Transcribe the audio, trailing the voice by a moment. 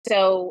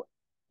So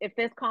if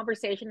this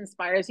conversation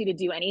inspires you to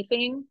do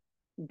anything,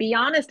 be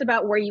honest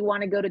about where you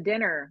want to go to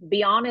dinner.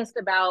 Be honest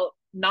about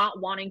not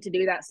wanting to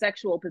do that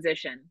sexual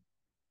position.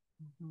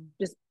 Mhm.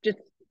 Just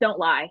don't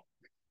lie.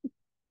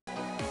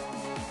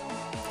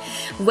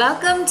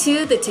 Welcome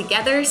to the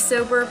Together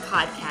Sober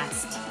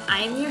podcast.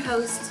 I am your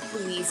host,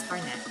 Louise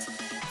Barnett,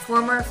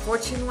 former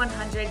Fortune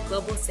 100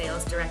 Global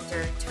Sales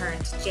Director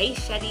turned Jay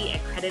Shetty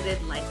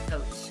accredited life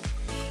coach.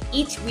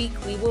 Each week,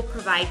 we will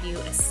provide you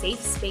a safe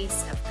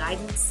space of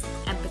guidance,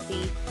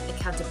 empathy,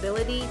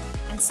 accountability,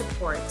 and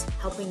support,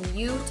 helping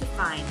you to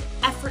find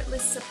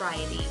effortless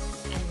sobriety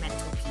and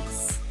mental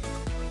peace.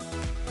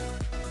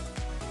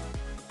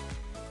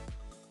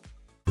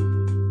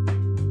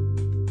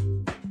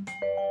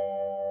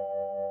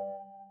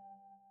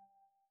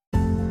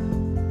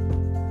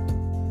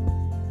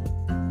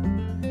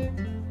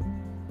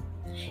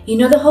 You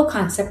know the whole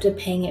concept of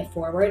paying it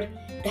forward?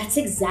 That's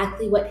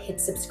exactly what Hit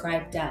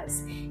Subscribe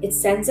does. It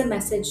sends a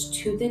message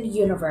to the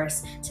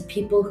universe to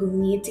people who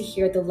need to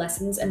hear the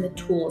lessons and the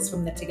tools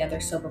from the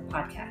Together Sober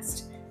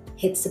podcast.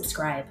 Hit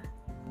subscribe.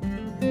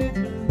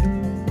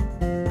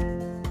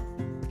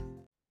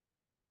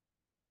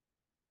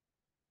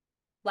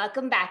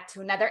 Welcome back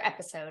to another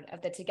episode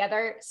of the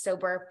Together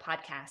Sober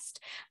podcast,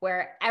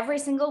 where every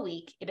single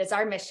week it is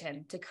our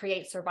mission to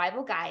create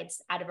survival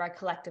guides out of our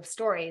collective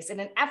stories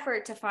in an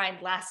effort to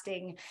find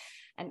lasting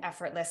and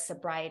effortless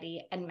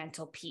sobriety and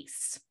mental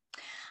peace.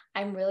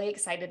 I'm really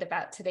excited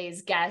about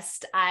today's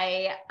guest.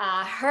 I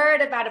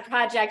heard about a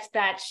project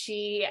that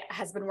she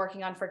has been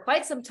working on for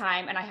quite some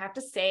time. And I have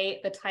to say,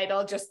 the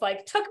title just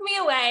took me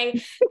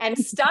away and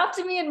stopped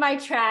me in my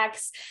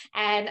tracks.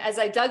 And as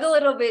I dug a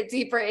little bit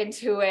deeper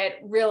into it,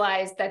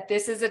 realized that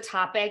this is a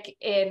topic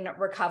in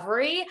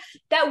recovery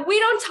that we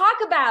don't talk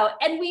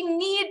about and we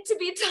need to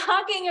be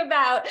talking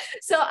about.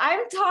 So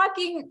I'm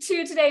talking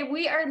to today,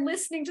 we are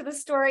listening to the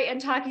story and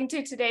talking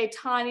to today,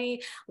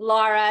 Tawny,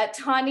 Lara.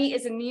 Tawny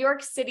is a New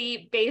York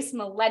City-based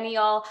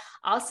millennial,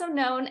 also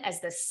known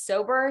as the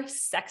sober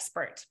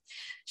sexpert.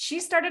 She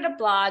started a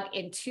blog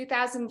in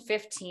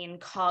 2015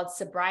 called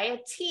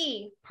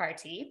Sobriety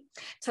Party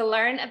to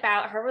learn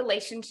about her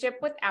relationship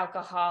with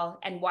alcohol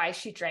and why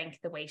she drank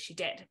the way she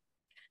did.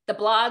 The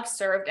blog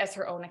served as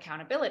her own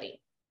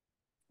accountability.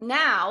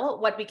 Now,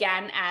 what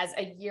began as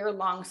a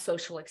year-long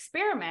social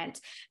experiment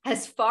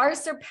has far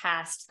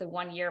surpassed the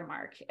 1-year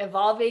mark,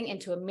 evolving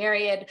into a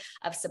myriad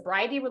of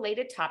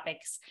sobriety-related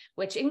topics,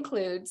 which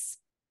includes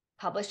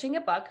publishing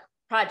a book,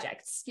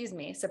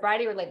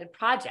 sobriety-related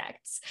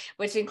projects,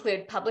 which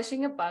include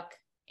publishing a book,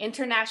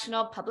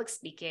 international public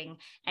speaking,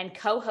 and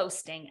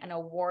co-hosting an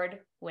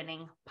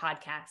award-winning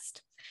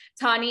podcast.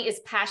 Tawny is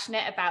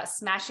passionate about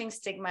smashing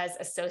stigmas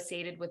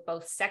associated with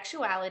both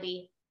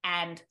sexuality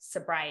and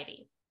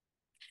sobriety.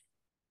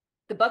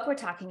 The book we're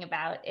talking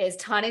about is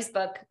Tawny's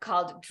book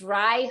called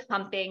Dry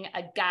Humping,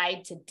 A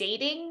Guide to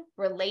Dating,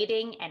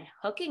 Relating, and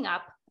Hooking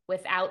Up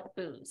Without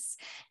Booze.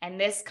 And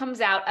this comes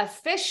out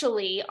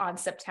officially on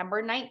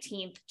September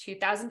 19th,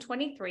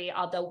 2023,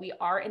 although we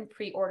are in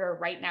pre-order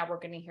right now. We're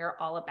going to hear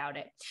all about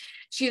it.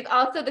 She's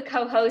also the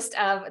co-host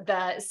of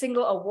the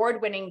single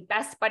award-winning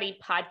Best Buddy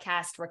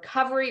podcast,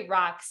 Recovery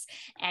Rocks,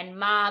 and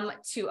mom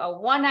to a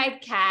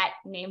one-eyed cat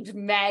named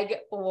Meg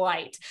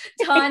White.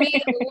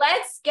 Tawny,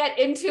 let's get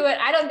into it.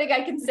 I don't think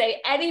I can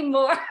say any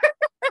more.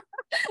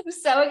 I'm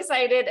so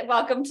excited.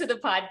 Welcome to the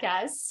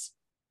podcast.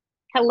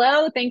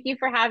 Hello, thank you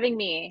for having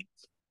me.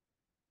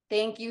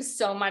 Thank you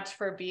so much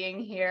for being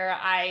here.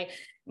 I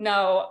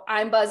know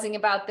I'm buzzing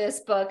about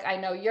this book. I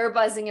know you're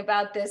buzzing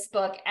about this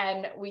book,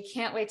 and we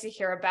can't wait to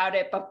hear about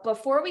it. But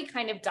before we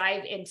kind of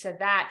dive into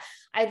that,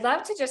 I'd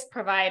love to just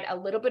provide a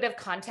little bit of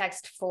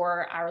context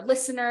for our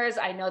listeners.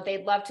 I know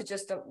they'd love to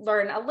just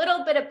learn a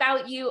little bit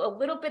about you, a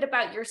little bit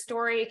about your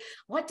story.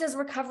 What does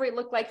recovery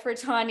look like for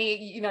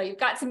Tawny? You know, you've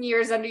got some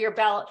years under your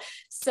belt.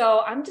 So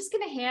I'm just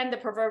going to hand the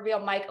proverbial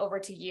mic over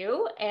to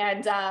you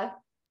and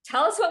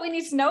tell us what we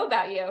need to know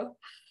about you.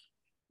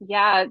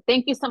 Yeah,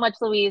 thank you so much,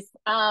 Louise.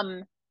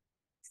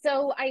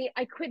 So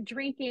I quit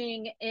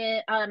drinking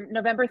in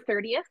November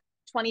 30th,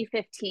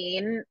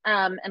 2015.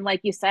 And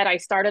like you said, I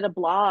started a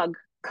blog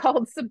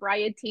called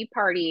Sobriety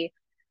Party.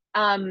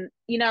 And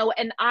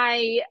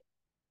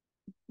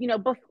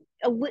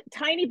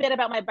tiny bit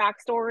about my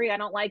backstory. I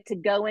don't like to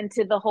go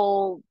into the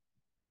whole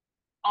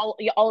all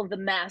of the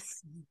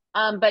mess.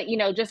 But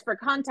just for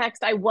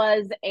context, I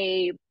was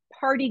a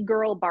party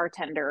girl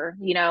bartender.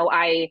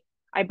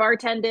 I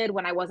bartended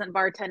when I wasn't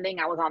bartending.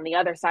 I was on the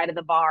other side of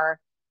the bar,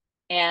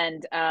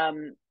 and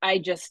I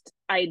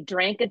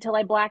drank until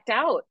I blacked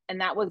out,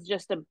 and that was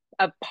just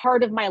a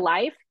part of my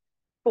life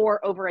for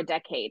over a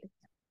decade.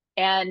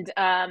 And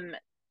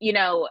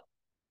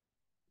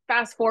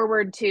fast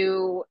forward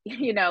to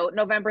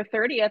November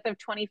 30th of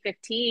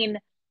 2015.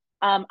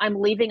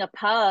 I'm leaving a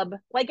pub.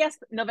 Well, I guess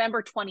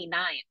November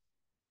 29th.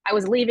 I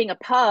was leaving a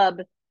pub,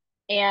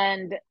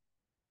 and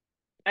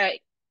I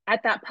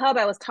at that pub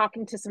I was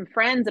talking to some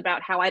friends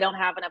about how I don't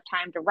have enough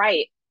time to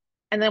write.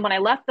 And then when I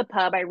left the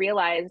pub, I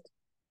realized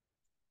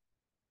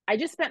I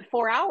just spent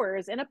 4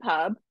 hours in a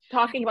pub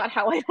talking about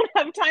how I don't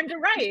have time to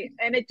write.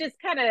 And it just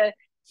kind of,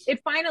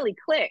 it finally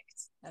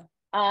clicked.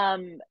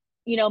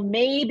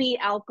 Maybe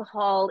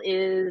alcohol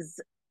is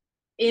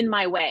in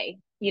my way,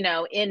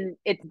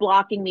 it's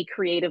blocking me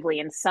creatively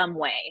in some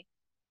way.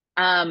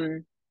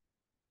 And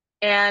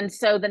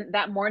so then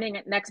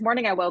next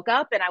morning, I woke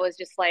up and I was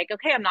just like,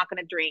 okay, I'm not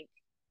going to drink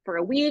for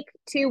a week,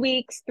 2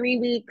 weeks, 3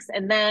 weeks.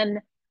 And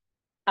then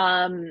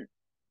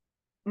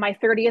my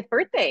 30th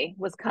birthday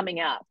was coming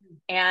up.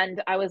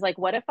 And I was like,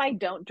 what if I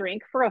don't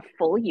drink for a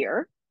full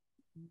year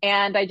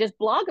and I just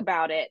blog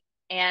about it?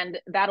 And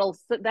that'll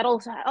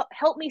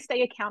help me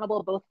stay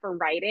accountable both for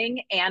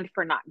writing and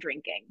for not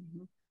drinking.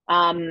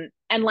 And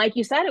like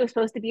you said, it was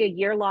supposed to be a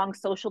year-long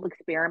social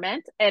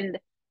experiment. And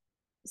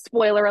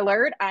spoiler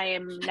alert, I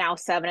am now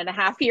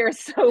 7.5 years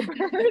sober.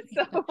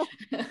 So,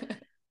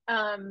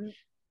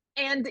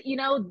 and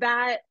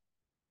that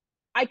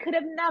I could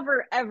have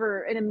never,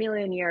 ever in a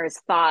million years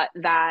thought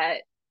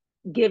that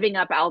giving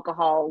up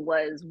alcohol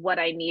was what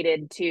I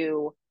needed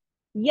to,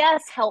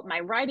 yes, help my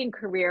writing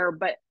career,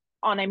 but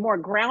on a more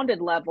grounded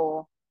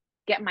level,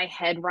 get my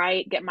head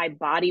right, get my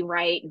body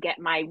right, get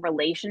my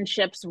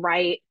relationships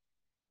right,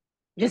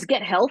 just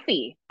get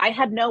healthy. I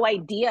had no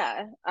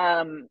idea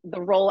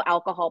the role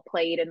alcohol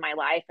played in my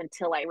life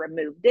until I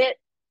removed it.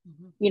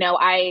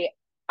 I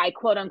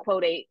quote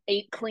unquote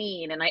ate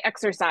clean and I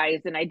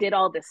exercised and I did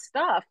all this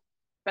stuff,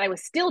 but I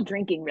was still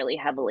drinking really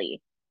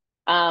heavily.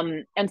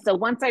 And so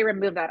once I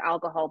removed that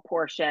alcohol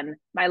portion,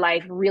 my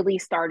life really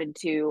started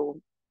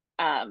to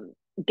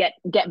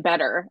get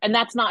better. And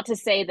that's not to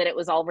say that it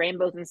was all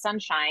rainbows and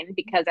sunshine,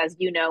 because as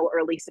you know,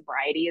 early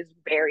sobriety is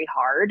very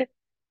hard.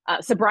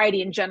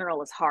 Sobriety in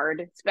general is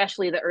hard,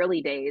 especially the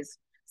early days.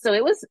 So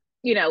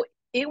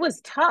it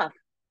was tough,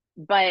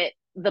 but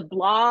the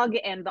blog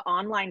and the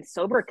online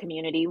sober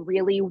community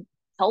really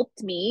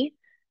helped me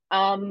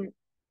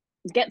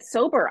get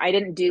sober. I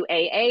didn't do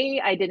AA.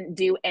 I didn't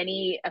do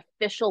any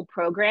official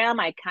program.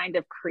 I kind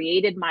of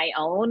created my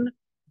own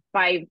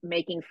by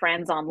making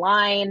friends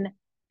online.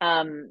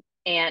 And,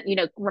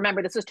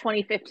 remember, this was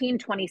 2015,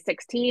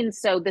 2016.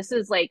 So this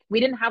is like, we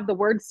didn't have the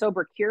word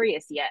sober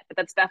curious yet, but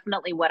that's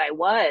definitely what I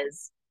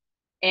was.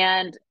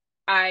 And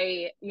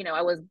I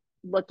was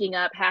looking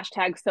up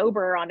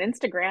 #sober on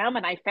Instagram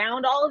and I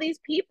found all of these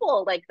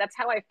people. Like, that's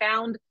how I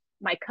found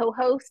my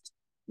co-host,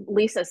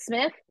 Lisa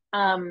Smith.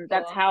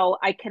 That's how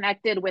I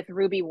connected with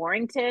Ruby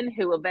Warrington,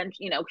 who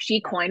eventually, she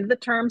coined the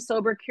term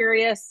sober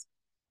curious.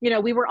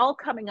 We were all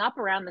coming up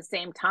around the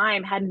same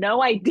time, had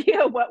no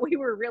idea what we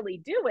were really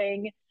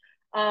doing.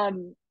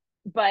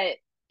 But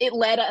it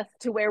led us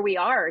to where we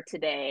are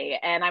today.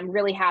 And I'm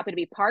really happy to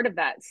be part of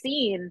that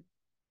scene.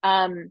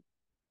 And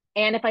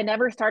if I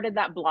never started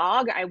that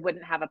blog, I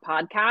wouldn't have a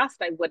podcast.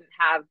 I wouldn't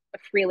have a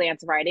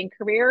freelance writing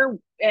career,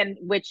 and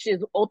which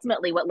is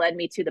ultimately what led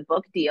me to the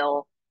book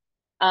deal.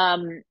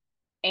 And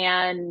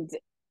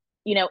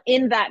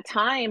in that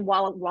time,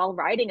 while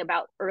writing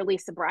about early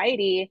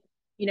sobriety,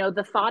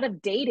 the thought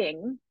of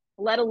dating,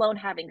 let alone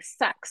having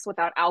sex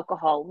without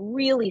alcohol,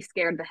 really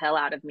scared the hell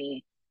out of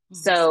me.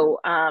 So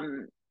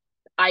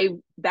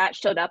that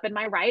showed up in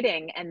my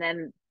writing, and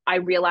then I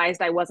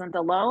realized I wasn't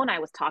alone. I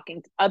was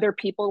talking to other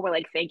people, were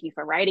like, thank you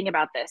for writing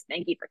about this,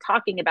 thank you for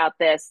talking about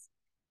this.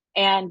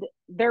 And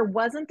there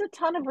wasn't a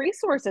ton of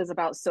resources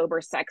about sober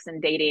sex and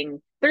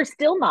dating. There's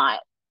still not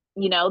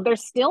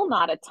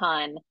a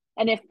ton.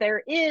 And if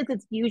there is,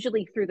 it's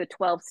usually through the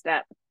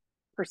 12-step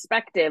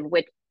perspective,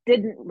 which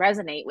didn't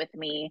resonate with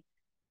me.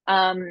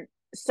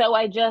 So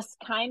I just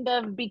kind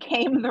of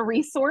became the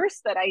resource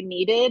that I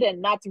needed.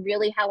 And that's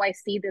really how I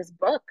see this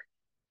book.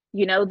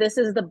 This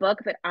is the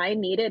book that I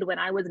needed when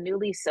I was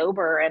newly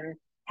sober and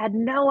had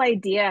no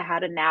idea how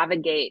to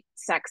navigate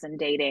sex and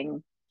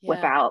dating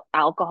without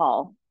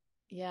alcohol.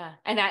 Yeah.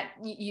 And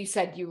you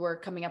said you were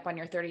coming up on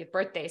your 30th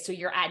birthday. So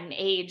you're at an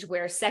age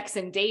where sex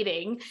and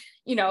dating,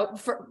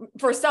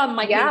 for some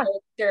might be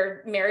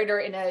they're married or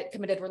in a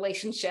committed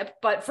relationship,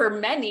 but for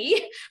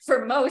many,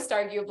 for most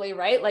arguably,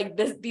 right? Like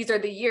these are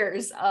the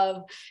years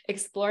of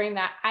exploring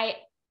that. I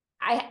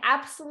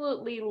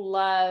absolutely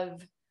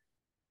love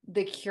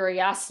the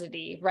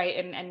curiosity,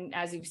 right? And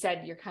as you've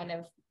said, you're kind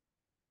of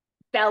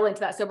fell into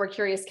that sober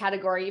curious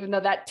category, even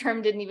though that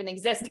term didn't even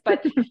exist.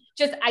 But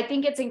just, I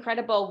think it's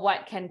incredible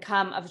what can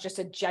come of just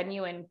a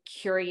genuine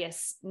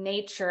curious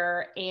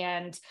nature.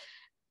 And,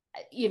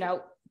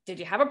 did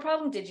you have a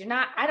problem? Did you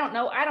not? I don't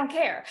know. I don't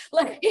care.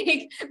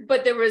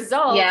 But the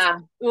result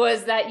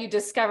was that you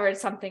discovered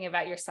something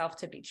about yourself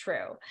to be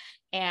true.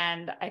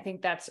 And I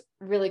think that's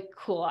really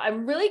cool.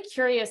 I'm really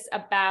curious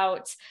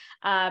about,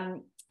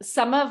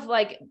 some of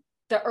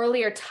the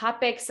earlier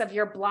topics of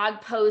your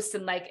blog posts.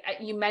 And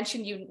you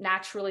mentioned, you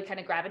naturally kind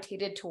of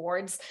gravitated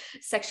towards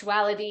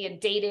sexuality and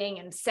dating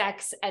and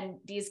sex and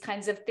these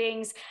kinds of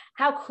things.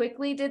 How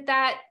quickly did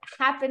that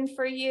happen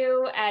for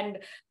you? And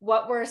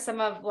what were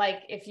some of,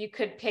 if you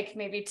could pick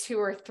maybe 2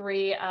 or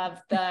 3 of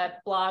the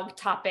blog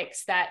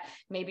topics that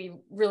maybe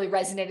really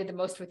resonated the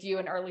most with you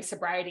in early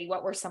sobriety,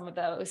 what were some of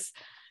those?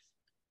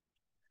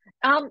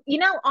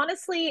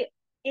 Honestly,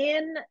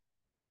 in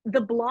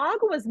the blog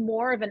was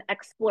more of an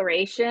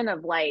exploration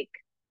of like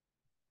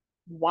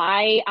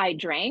why I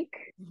drank.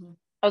 Mm-hmm.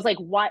 I was like,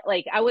 what?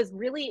 Like, I was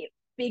really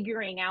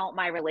figuring out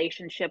my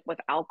relationship with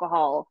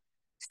alcohol.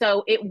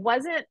 So it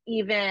wasn't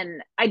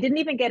even, I didn't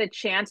even get a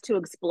chance to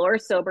explore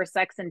sober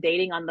sex and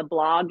dating on the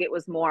blog. It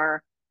was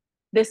more,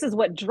 this is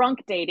what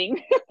drunk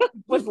dating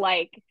was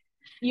like,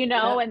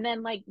 Yeah. and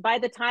then like by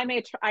the time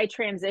I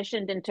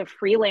transitioned into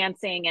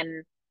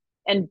freelancing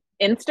and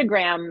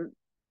Instagram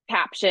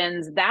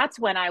captions, that's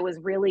when I was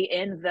really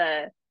in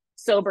the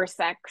sober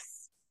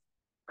sex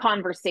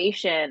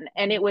conversation.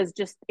 And it was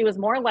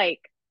more like,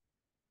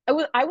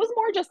 I was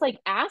more just like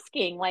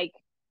asking, like,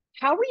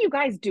 how are you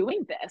guys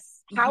doing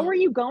this? How Mm-hmm. are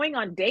you going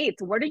on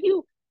dates? What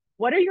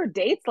are your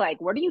dates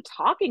like? What are you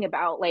talking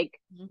about? Like,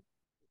 Mm-hmm.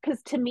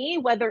 because to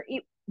me,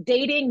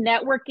 dating,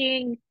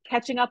 networking,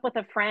 catching up with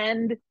a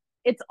friend,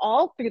 it's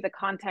all through the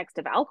context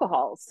of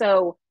alcohol.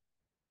 So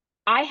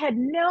I had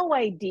no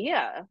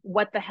idea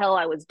what the hell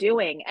I was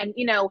doing. And,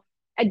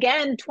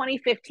 again,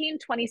 2015,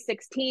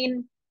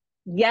 2016,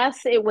 yes,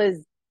 it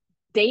was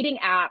dating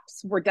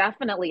apps were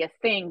definitely a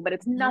thing, but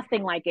it's Mm-hmm.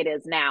 nothing like it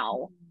is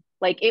now.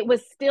 Like it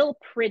was still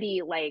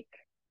pretty like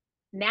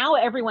now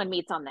everyone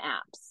meets on the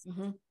apps.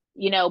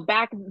 Mm-hmm.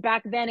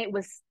 Back then it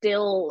was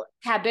still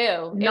Taboo.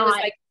 It was not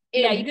like,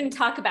 yeah, it you didn't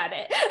talk about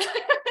it.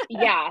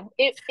 yeah,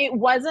 it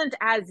wasn't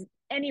as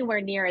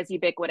anywhere near as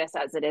ubiquitous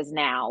as it is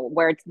now,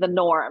 where it's the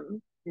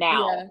norm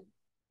now.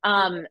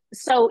 Yeah. Yeah.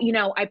 So,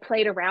 I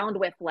played around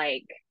with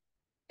like,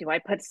 do I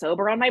put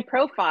sober on my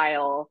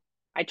profile?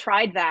 I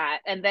tried that.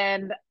 And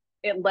then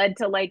it led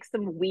to like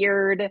some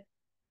weird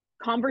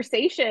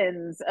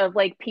conversations of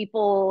like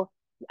people.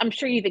 I'm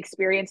sure you've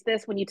experienced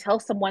this when you tell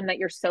someone that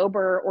you're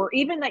sober or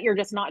even that you're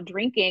just not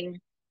drinking,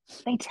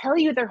 they tell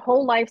you their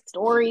whole life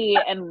story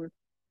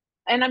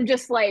and I'm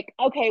just like,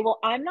 okay, well,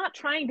 I'm not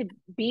trying to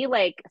be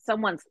like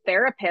someone's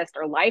therapist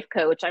or life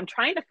coach. I'm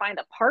trying to find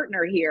a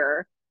partner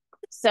here.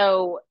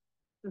 So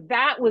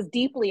that was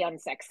deeply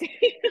unsexy.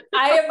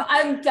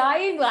 I'm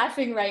dying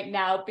laughing right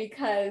now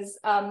because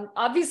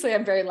obviously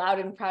I'm very loud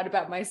and proud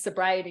about my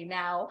sobriety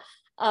now.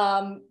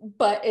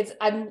 But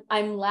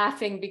I'm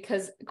laughing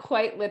because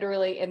quite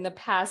literally in the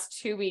past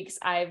 2 weeks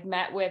I've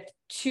met with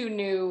two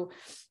new,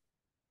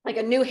 like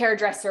a new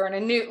hairdresser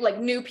and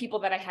new people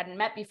that I hadn't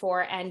met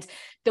before. And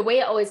the way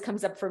it always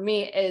comes up for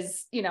me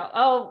is,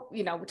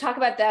 talk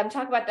about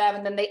them.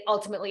 And then they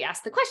ultimately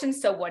ask the question,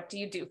 so what do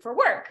you do for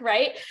work?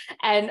 Right.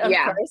 And of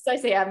Yeah. course I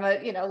say, I'm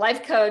a,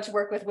 life coach,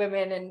 work with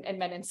women and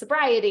men in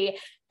sobriety.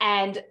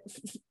 And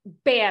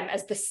bam,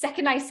 as the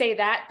second I say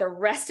that, the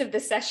rest of the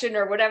session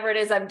or whatever it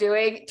is I'm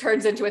doing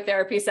turns into a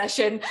therapy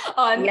session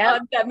on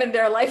Yep. them and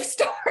their life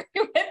story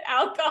with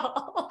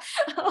alcohol.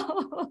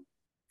 Well,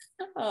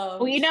 um,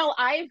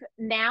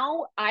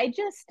 I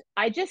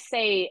just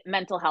say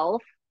mental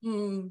health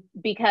mm,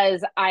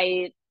 because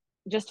I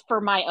just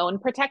for my own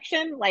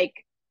protection, like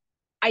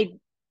I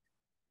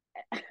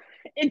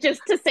it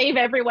just to save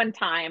everyone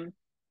time,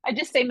 I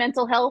just say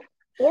mental health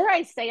or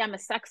I say I'm a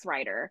sex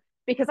writer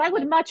because I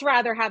would much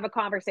rather have a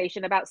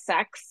conversation about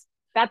sex.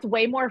 That's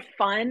way more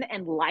fun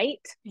and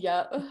light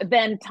yeah.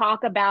 than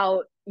talk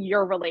about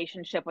your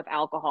relationship with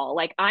alcohol.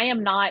 Like I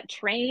am not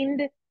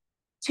trained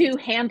to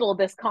handle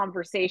this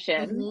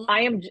conversation. Mm-hmm.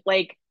 I am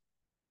like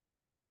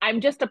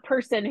I'm just a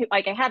person who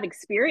like I have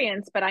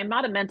experience, but I'm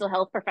not a mental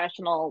health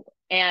professional.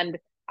 And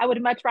I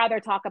would much rather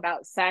talk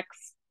about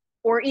sex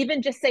or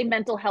even just say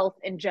mental health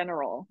in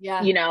general,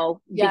 Yeah.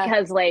 Yeah,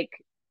 because like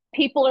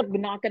people are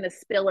not going to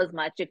spill as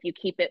much if you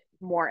keep it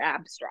more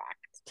abstract.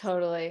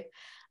 totally.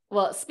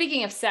 Well,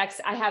 speaking of sex,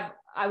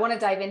 I want to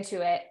dive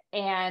into it.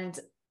 And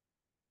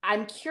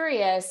I'm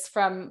curious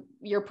from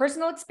your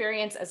personal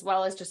experience, as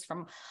well as just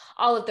from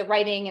all of the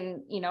writing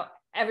and,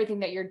 everything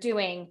that you're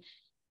doing.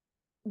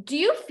 Do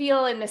you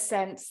feel in the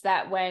sense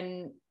that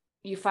when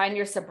you find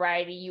your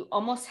sobriety, you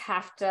almost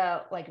have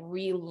to like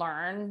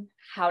relearn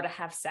how to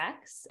have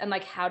sex and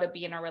like how to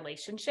be in a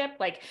relationship?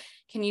 Like,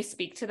 can you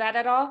speak to that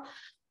at all?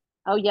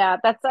 Oh yeah,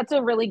 that's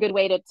a really good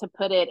way to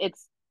put it.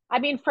 I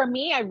mean, for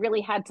me, I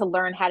really had to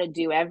learn how to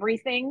do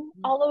everything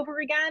all over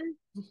again.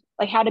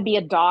 Like how to be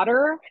a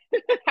daughter,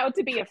 how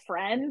to be a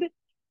friend,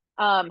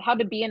 how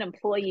to be an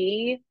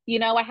employee.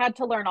 I had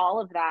to learn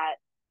all of that.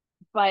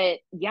 But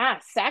yeah,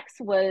 sex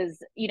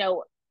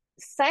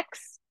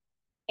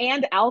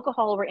and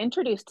alcohol were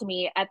introduced to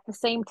me at the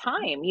same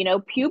time,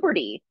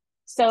 puberty.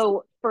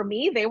 So for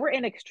me, they were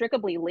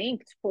inextricably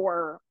linked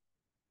for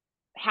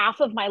half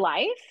of my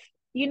life,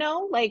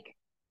 like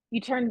you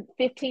turn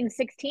 15,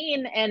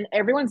 16 and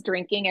everyone's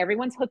drinking,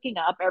 everyone's hooking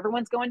up,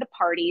 everyone's going to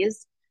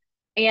parties.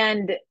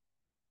 And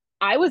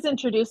I was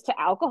introduced to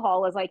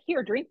alcohol as like,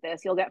 here, drink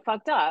this, you'll get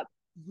fucked up.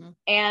 Mm-hmm.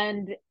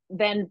 And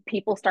then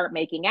people start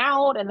making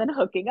out and then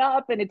hooking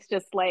up. And it's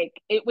just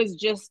like, it was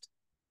just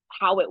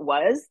how it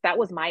was. That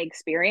was my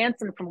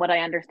experience. And from what I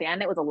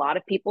understand, it was a lot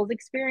of people's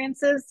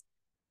experiences.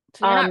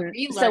 So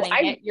you're not So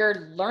relearning it,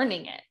 you're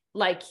learning it.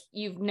 Like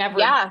you've never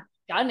yeah,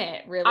 done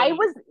it I really.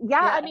 was,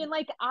 yeah, Yeah. I mean,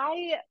 like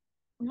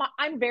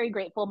I'm very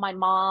grateful. My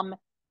mom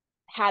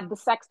had the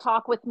sex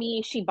talk with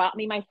me. She bought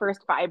me my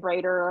first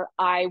vibrator.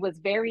 I was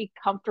very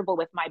comfortable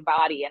with my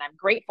body, and I'm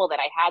grateful that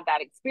I had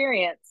that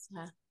experience.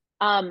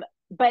 Yeah.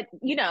 But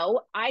you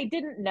know, I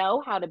didn't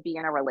know how to be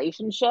in a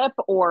relationship,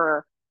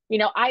 or you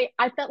know, I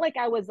felt like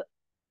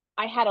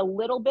I had a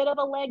little bit of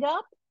a leg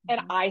up,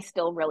 and Mhm. I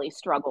still really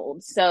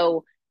struggled.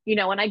 So, you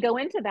know, and I go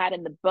into that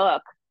in the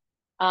book.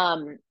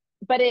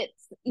 But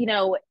it's, you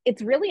know,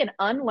 it's really an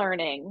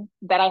unlearning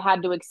that I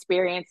had to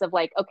experience of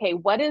like, okay,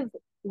 what is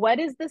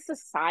the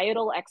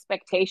societal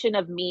expectation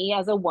of me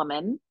as a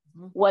woman?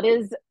 Mhm.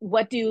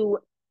 What do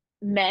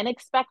men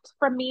expect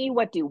from me?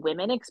 What do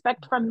women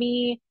expect from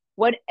me?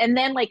 What, and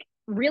then like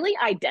really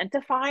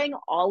identifying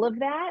all of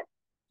that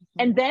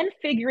Mhm. and then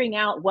figuring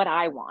out what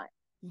I want,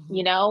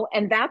 you Mhm. know?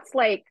 And that's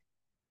like,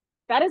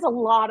 that is a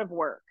lot of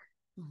work.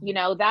 You Mhm.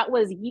 know, that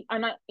was,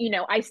 I'm not, you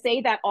know, I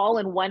say that all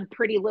in one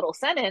pretty little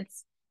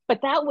sentence,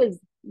 but that was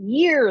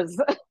years,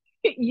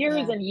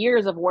 years Yeah. and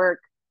years of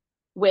work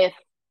with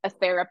a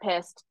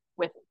therapist,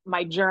 with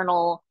my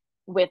journal,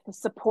 with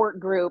support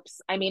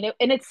groups. I mean,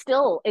 and it's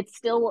still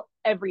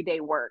everyday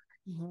work.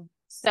 Mhm.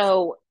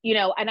 So, you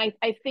know, and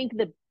I think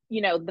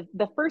you know,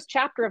 the first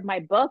chapter of my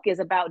book is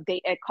about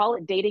date. I call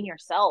it dating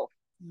yourself.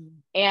 Mhm.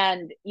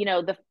 And, you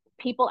know, the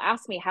people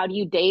ask me, how do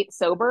you date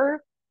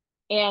sober?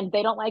 And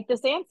they don't like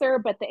this answer,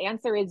 but the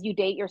answer is you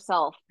date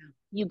yourself.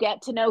 You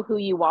get to know who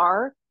you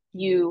are. Mhm.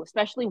 You,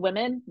 especially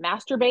women,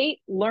 masturbate,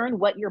 learn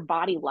what your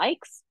body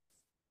likes,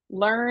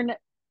 learn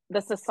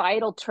the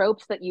societal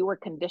tropes that you were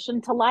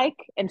conditioned to like,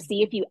 and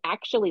see if Mhm. you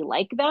actually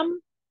like them.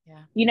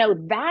 Yeah. You know,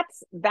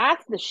 that's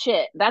the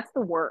shit. That's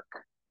the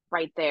work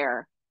right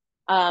there.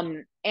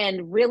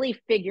 And really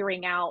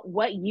figuring out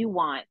what you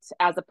want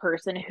as a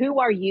person. Who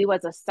are you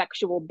as a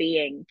sexual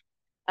being?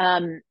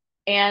 Um,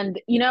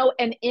 and you know,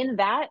 and in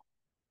that,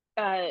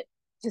 uh,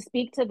 to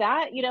speak to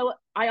that, you know,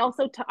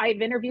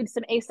 I've interviewed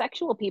some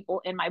asexual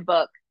people in my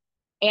book,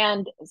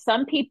 and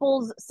some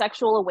people's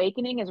sexual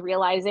awakening is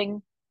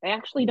realizing they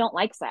actually don't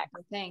like sex.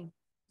 The thing.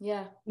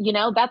 Yeah. You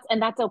know,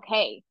 that's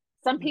okay.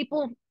 Some Mhm.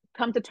 people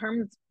come to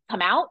terms,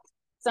 come out.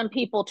 Some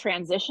people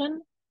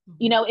transition.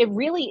 You Mhm. know, it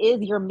really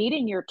is, you're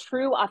meeting your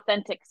true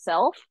authentic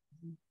self,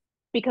 Mhm.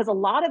 because a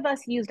lot of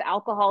us used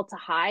alcohol to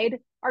hide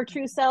our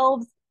true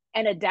selves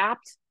and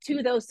adapt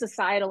to those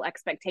societal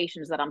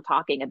expectations that I'm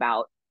talking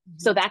about.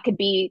 So Mhm. that could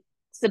be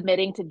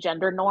submitting to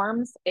gender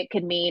norms. It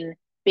could mean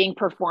being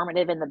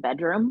performative in the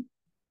bedroom.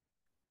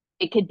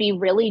 It could be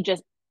really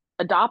just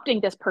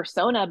adopting this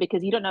persona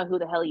because you don't know who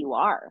the hell you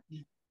are.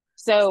 Yeah.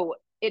 So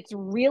it's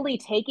really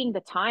taking the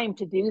time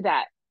to do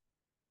that.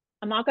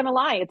 I'm not going to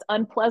lie, it's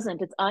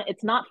unpleasant.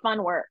 It's not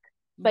fun work,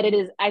 but it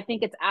Mhm. is. I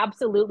think it's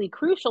absolutely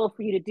crucial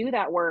for you to do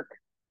that work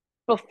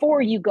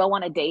before you go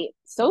on a date Mhm.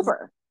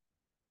 sober.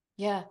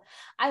 Yeah.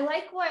 I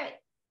like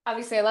what,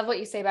 obviously, I love what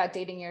you say about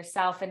dating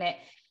yourself, and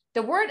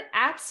the word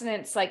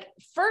abstinence, like,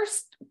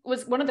 first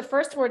was one of the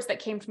first words that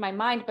came to my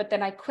mind, but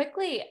then I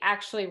quickly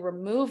actually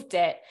removed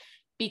it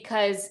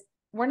because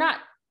we're not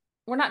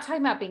we're not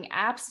talking about being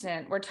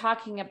abstinent. We're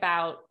talking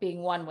about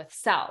being one with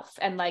self.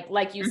 And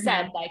like you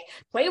said, Mm-hmm. like,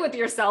 play with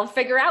yourself,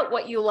 figure out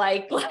what you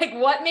like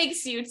what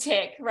makes you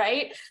tick,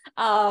 right?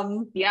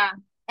 Um, Yeah.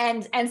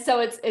 and so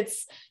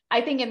it's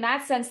I think in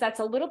that sense that's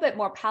a little bit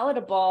more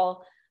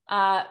palatable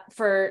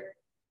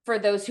for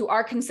those who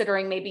are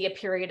considering maybe a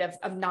period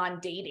of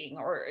non-dating,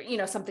 or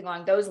something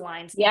along those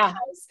lines, Yeah.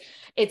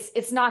 because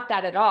it's not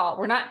that at all.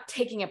 We're not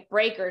taking a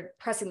break or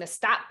pressing the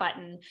stop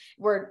button.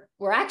 We're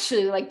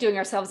actually like doing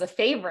ourselves a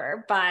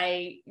favor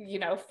by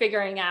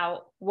figuring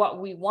out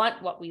what we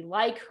want, what we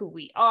like, who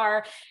we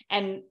are.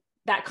 And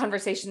that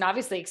conversation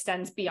obviously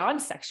extends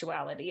beyond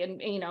sexuality and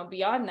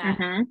beyond that.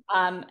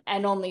 Mm-hmm.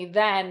 And only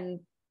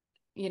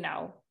you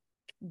know,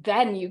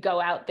 then you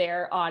go out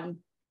there on,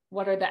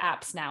 what are the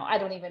apps now? I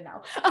don't even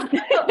know.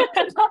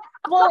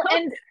 Well,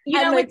 and you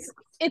And know, like,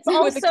 it's with a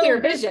also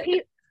clear vision.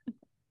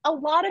 a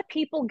lot of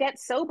people get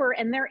sober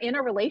and they're in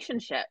a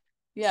relationship.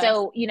 Yes.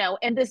 So, you know,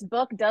 and this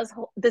book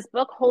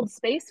holds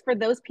space for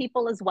those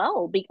people as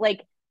well.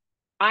 Like,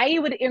 I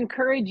would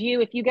encourage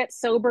you, if you get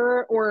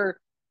sober or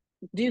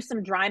do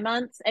some dry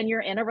months and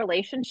you're in a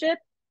relationship,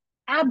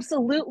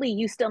 absolutely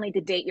you still need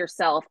to date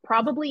yourself,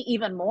 probably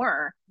even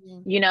more.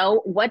 Mm-hmm. You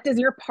know, what does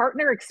your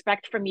partner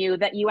expect from you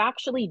that you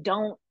actually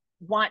don't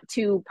want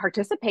to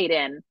participate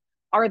in?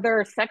 Are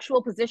there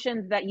sexual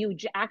positions that you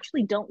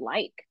actually don't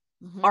like?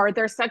 Mm-hmm. Are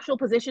there sexual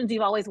positions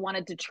you've always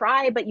wanted to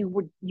try but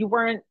you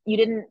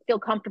didn't feel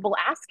comfortable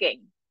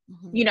asking?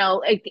 Mm-hmm. You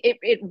know,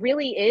 it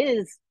really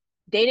is.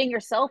 Dating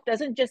yourself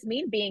doesn't just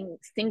mean being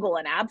single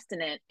and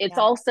abstinent. It's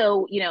Yeah.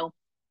 also, you know,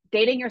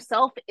 dating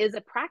yourself is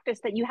a practice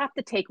that you have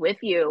to take with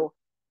you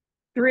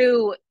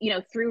through, you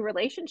know, through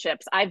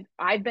relationships.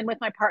 I've been with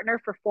my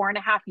partner for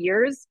 4.5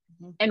 years,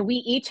 Mm-hmm. and we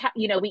each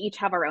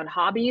have our own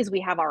hobbies. We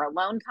have our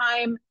alone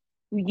time.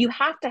 You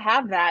have to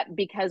have that,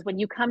 because when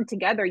you come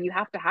together, you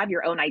have to have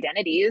your own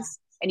identities,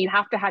 and you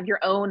have to have your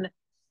own,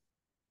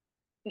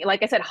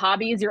 like I said,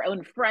 hobbies, your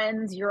own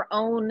friends, your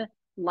own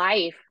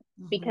life,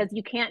 Mm-hmm. because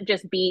you can't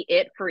just be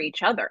it for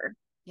each other.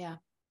 Yeah.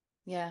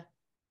 Yeah.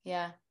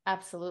 Yeah.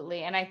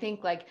 Absolutely. And I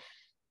think like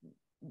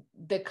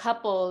the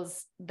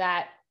couples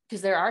that,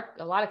 because there are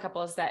a lot of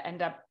couples that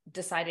end up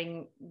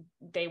deciding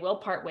they will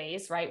part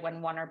ways, right?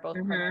 When one or both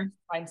partners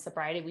find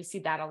sobriety, we see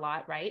that a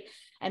lot, right?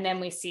 And then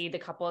we see the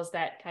couples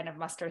that kind of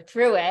muster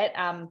through it.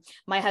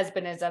 My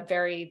husband is a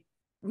very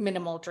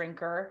minimal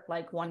drinker,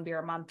 like 1 beer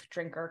a month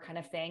drinker kind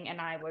of thing. And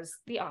I was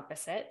the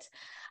opposite.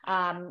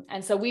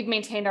 And so we've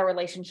maintained our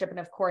relationship. And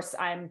of course,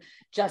 I'm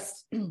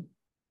just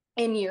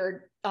in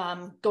year,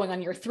 going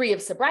on year 3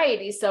 of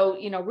sobriety. So,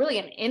 you know, really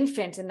an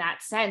infant in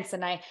that sense.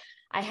 And I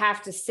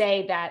have to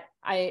say that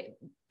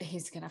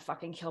he's going to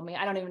fucking kill me.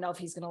 I don't even know if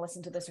he's going to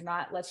listen to this or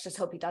not. Let's just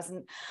hope he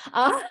doesn't.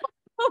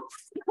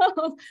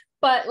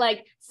 But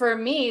like, for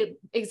me,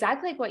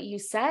 exactly like what you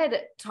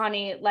said,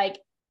 Tawny, like,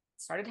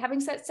 started having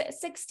sex at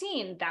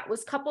 16. That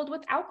was coupled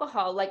with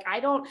alcohol. Like,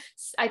 I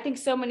think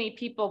so many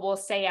people will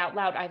say out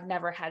loud, I've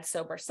never had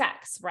sober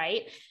sex.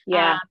 Right.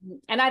 Yeah.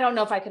 And I don't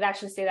know if I could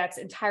actually say that's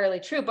entirely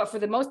true, but for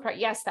the most part,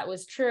 yes, that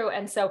was true.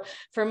 And so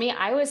for me,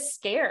 I was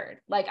scared.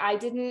 Like, I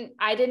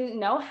didn't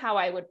know how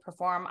I would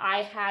perform.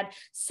 I had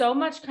so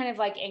much kind of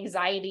like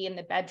anxiety in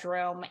the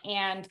bedroom.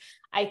 And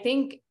I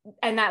think,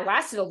 and that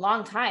lasted a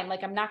long time.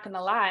 Like, I'm not going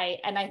to lie.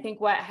 And I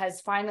think what has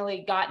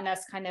finally gotten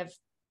us kind of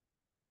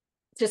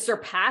to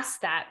surpass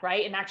that,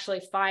 right, and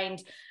actually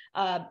find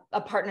a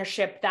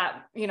partnership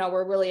that, you know,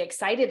 we're really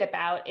excited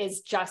about,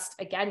 is just,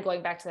 again,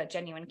 going back to that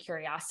genuine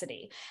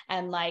curiosity,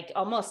 and like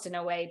almost in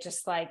a way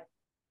just like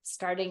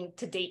starting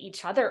to date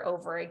each other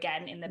over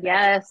again in the bedroom.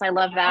 Yes, I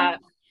love that.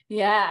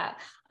 Yeah.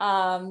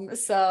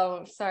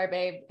 So sorry,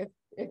 babe,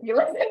 if you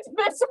listen to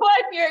this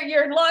one,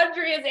 your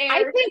laundry is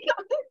aired.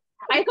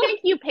 I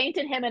think you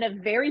painted him in a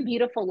very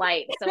beautiful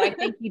light, so I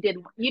think you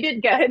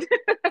did good.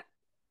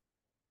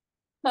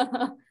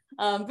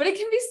 But it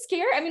can be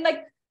scary. I mean,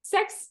 like,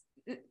 sex,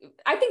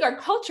 I think our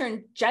culture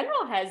in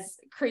general has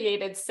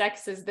created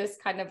sex as this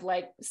kind of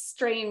like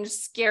strange,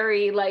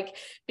 scary, like,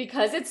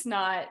 because it's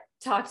not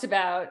talked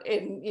about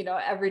in, you know,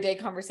 everyday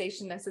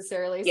conversation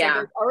necessarily. So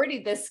there's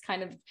already this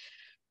kind of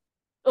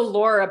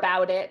allure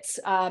about it.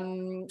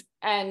 And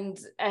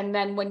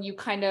then when you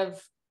kind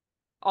of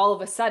all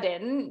of a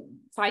sudden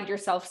find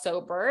yourself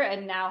sober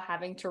and now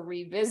having to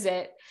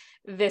revisit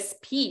this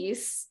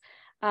piece,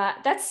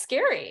 that's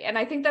scary. And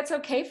I think that's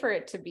okay for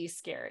it to be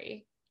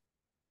scary.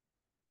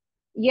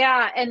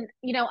 Yeah. And,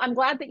 you know, I'm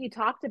glad that you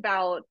talked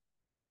about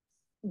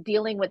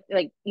dealing with,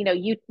 like, you know,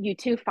 you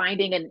two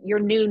finding your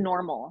new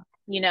normal,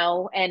 you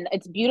know, and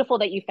it's beautiful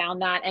that you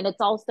found that. And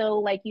it's also,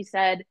 like you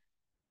said,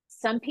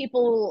 some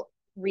people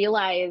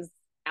realize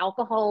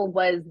alcohol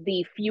was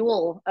the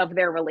fuel of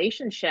their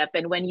relationship.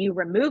 And when you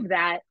remove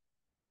that,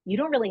 you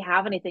don't really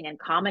have anything in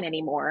common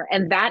anymore.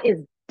 And that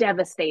is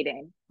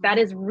devastating. That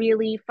is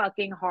really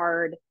fucking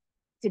hard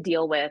to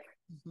deal with.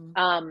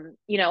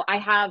 You know, I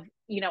have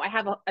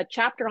a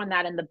chapter on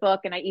that in the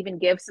book, and I even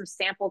give some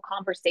sample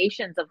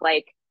conversations of,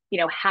 like, you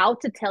know, how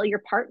to tell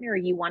your partner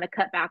you want to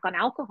cut back on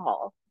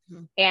alcohol.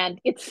 And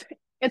it's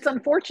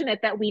unfortunate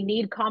that we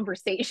need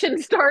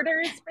conversation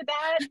starters for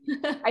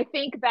that. I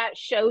think that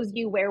shows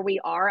you where we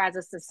are as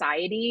a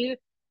society,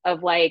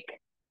 of like,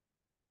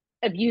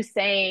 of you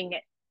saying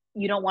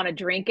you don't want to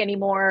drink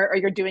anymore, or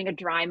you're doing a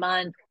dry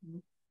month,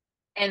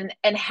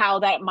 and how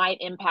that might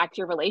impact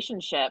your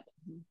relationship.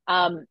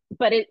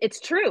 But it's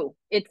true.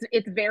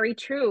 It's very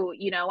true.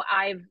 You know,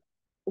 I've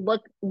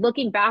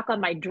looking back on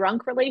my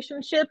drunk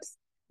relationships,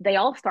 they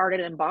all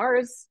started in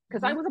bars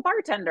because I was a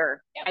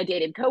bartender. Yep. I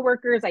dated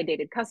coworkers, I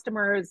dated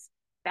customers.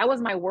 That was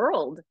my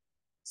world.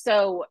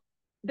 So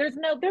there's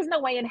no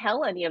way in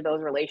hell any of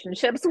those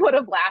relationships would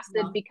have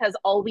lasted because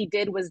all we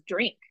did was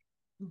drink.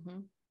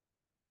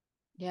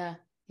 Yeah.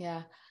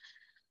 Yeah.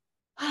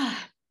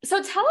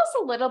 So tell us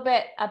a little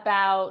bit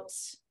about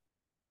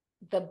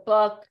the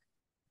book,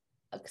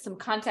 some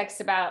context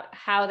about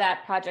how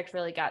that project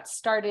really got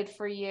started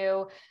for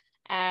you.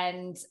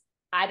 And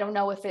I don't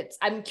know if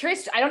I'm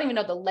curious, I don't even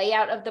know the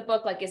layout of the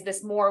book. Like, is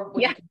this more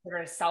what you consider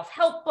a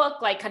self-help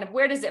book? Like, kind of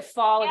where does it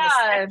fall in the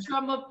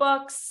spectrum of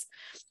books?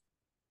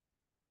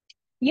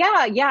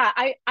 Yeah.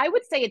 I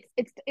would say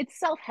it's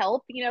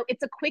self-help. You know,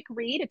 it's a quick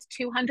read. It's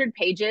 200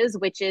 pages,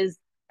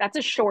 that's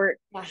a short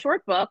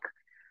book.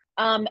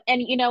 And,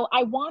 you know,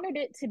 I wanted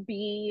it to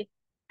be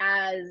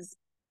as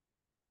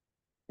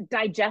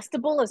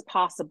digestible as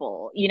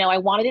possible. You know, I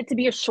wanted it to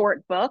be a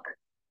short book.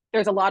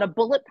 There's a lot of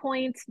bullet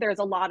points. There's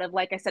a lot of,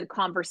 like I said,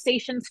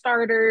 conversation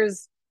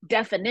starters,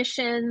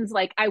 definitions.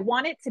 Like, I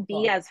want it to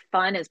be as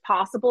fun as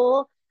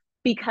possible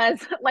because,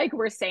 like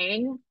we're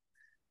saying,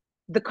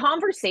 the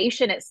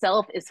conversation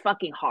itself is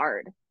fucking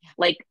hard.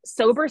 Like,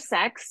 sober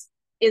sex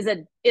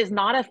is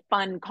not a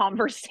fun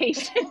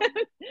conversation.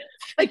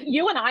 Like,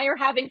 you and I are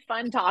having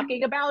fun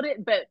talking about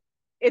it, but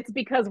it's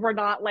because we're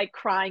not like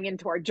crying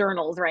into our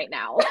journals right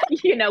now.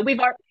 You know, we've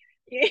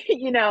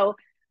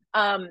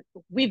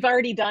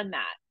already done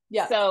that.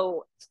 Yeah.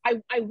 So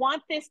I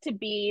want this to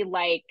be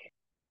like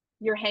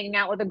you're hanging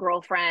out with a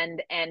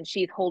girlfriend and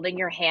she's holding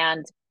your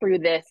hand through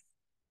this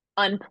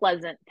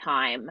unpleasant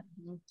time.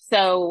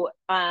 So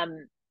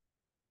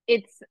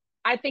it's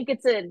I think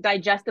it's a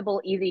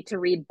digestible, easy to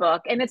read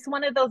book. And it's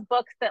one of those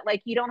books that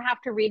like you don't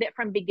have to read it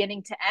from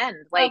beginning to end.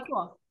 Oh, Like,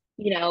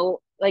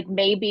 cool. like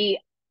maybe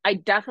I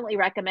definitely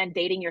recommend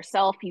Dating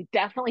Yourself. You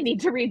definitely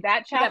need to read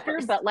that Yeah, chapter,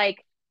 first. but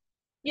like,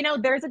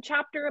 there's a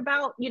chapter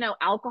about,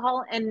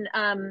 alcohol and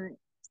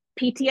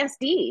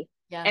PTSD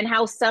Yeah. and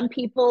how some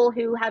people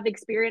who have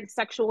experienced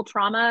sexual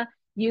trauma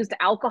used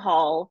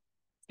alcohol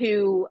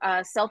to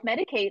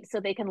self-medicate so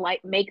they can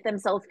like make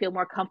themselves feel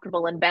more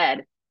comfortable in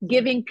bed, Mhm.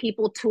 giving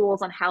people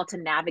tools on how to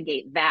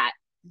navigate that.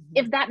 Mhm.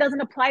 If that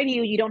doesn't apply to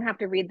you, you don't have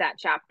to read that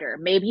chapter.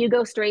 Maybe you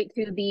go straight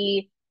to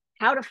the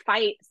how to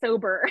fight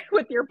sober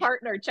with your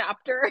partner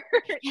chapter,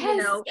 you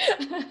Yes.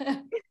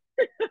 know.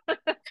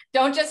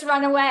 Don't just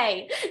run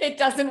away. It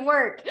doesn't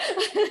work.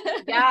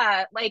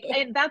 Yeah, like,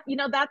 and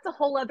that's a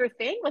whole other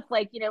thing with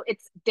like,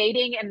 it's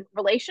dating and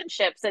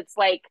relationships. It's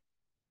like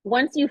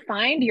once you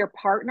find your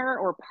partner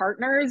or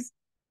partners,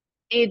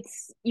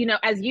 it's,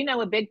 as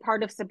a big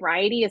part of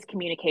sobriety is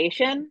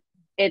communication.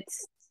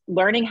 It's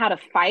learning how to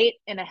fight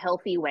in a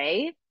healthy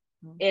way.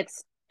 Mhm.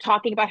 It's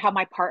talking about how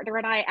my partner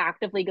and I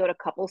actively go to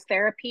couples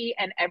therapy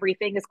and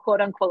everything is quote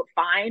unquote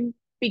fine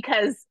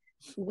because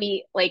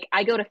we like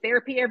I go to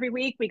therapy every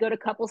week, we go to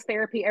couples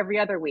therapy every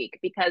other week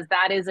because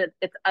that is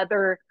it's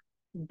other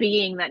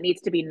being that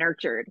needs to be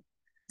nurtured.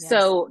 Yes.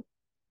 So,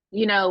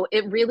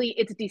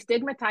 it's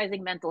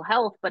destigmatizing mental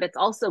health, but it's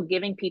also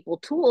giving people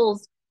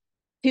tools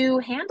to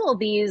handle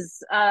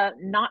these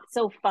not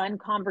so fun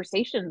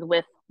conversations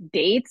with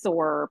dates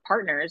or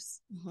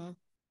partners. Mhm.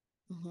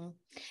 Mhm.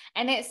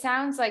 And it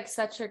sounds like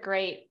such a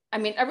great, I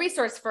mean, a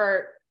resource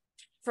for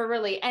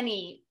really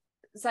any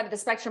side of the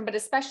spectrum, but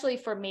especially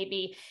for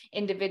maybe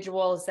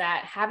individuals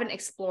that haven't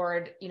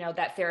explored,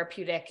 that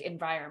therapeutic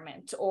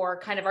environment or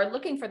kind of are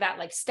looking for that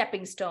like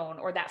stepping stone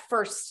or that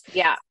first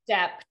Yeah.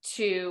 step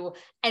to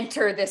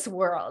enter this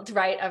world,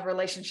 right, of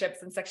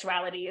relationships and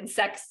sexuality and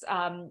sex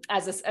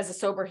as a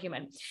sober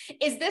human.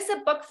 Is this a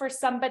book for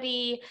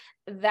somebody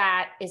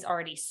that is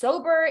already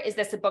sober? Is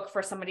this a book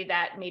for somebody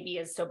that maybe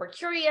is sober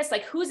curious?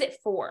 Like, who's it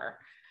for?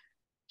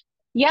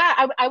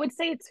 Yeah, I would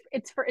say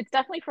it's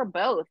definitely for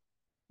both.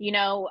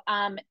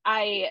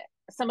 I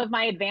some of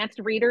my advanced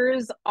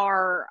readers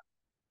are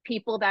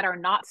people that are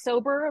not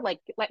sober, like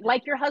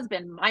your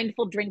husband,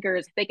 mindful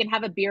drinkers. They can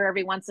have a beer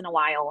every once in a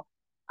while.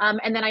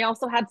 And then I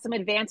also had some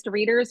advanced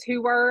readers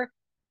who were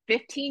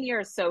 15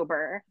 years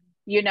sober,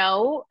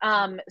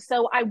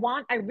 So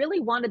I really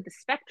wanted the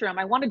spectrum.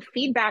 I wanted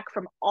feedback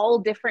from all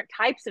different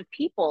types of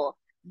people.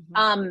 Mhm.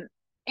 Um,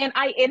 and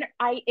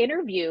I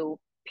interview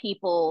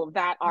people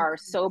that are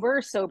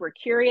sober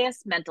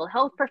curious, mental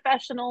health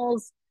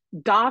professionals,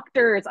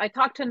 doctors. I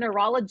talk to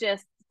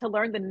neurologists to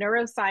learn the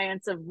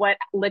neuroscience of what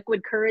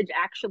liquid courage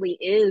actually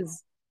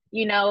is.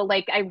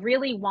 Like I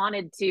really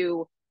wanted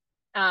to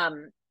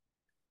um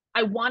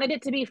I wanted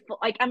it to be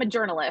like I'm a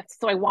journalist,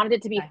 so I wanted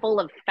it to be Okay. full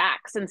of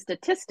facts and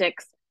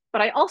statistics,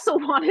 but I also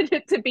wanted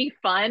it to be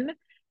fun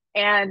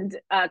and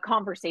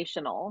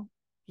conversational.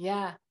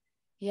 Yeah.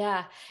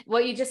 Yeah.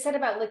 What you just said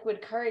about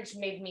liquid courage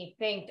made me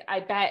think, I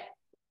bet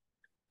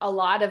a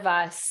lot of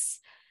us,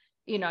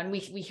 and we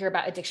hear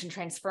about addiction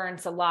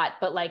transference a lot,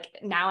 but like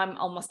now I'm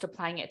almost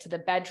applying it to the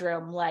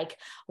bedroom. Like,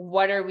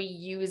 what are we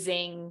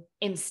using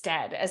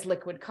instead as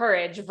liquid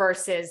courage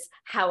versus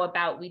how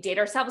about we date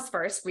ourselves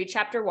first, read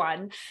chapter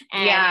 1,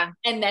 and Yeah.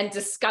 then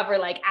discover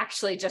like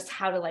actually just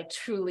how to like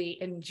truly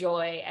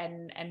enjoy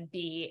and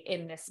be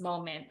in this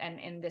moment and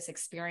in this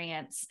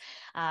experience,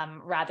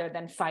 rather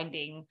than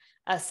finding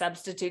a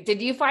substitute.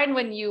 Did you find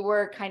when you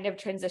were kind of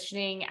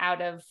transitioning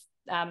out of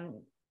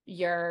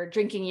your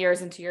drinking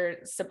years into your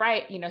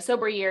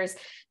sober years,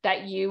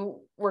 that you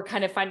were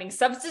kind of finding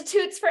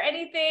substitutes for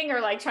anything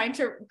or like trying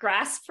to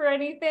grasp for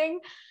anything?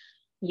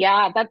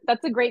 Yeah,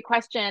 that's a great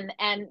question.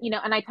 And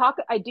and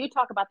I do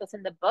talk about this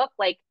in the book.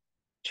 Like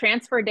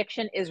transfer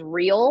addiction is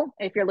real.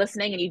 If you're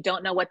listening and you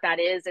don't know what that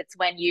is, it's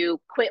when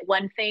you quit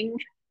one thing,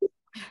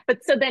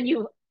 but so then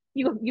you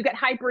get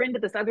hyper into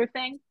this other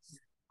thing,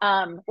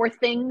 or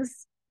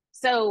things.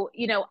 So,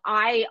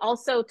 I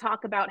also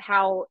talk about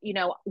how,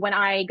 when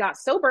I got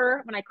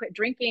sober, when I quit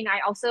drinking, I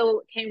also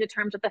came to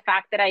terms with the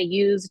fact that I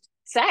used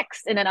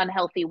sex in an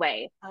unhealthy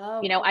way. Oh,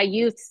 cool. I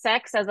used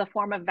sex as a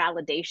form of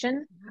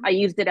validation. Mhm. I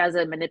used it as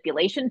a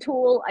manipulation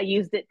tool. I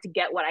used it to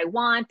get what I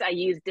want. I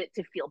used it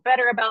to feel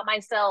better about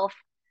myself.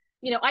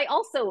 I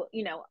also,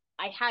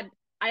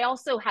 I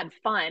also had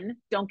fun.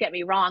 Don't get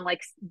me wrong.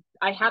 Like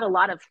I had a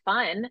lot of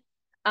fun.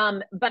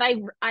 But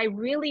I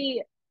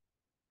really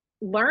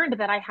learned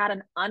that I had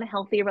an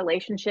unhealthy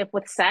relationship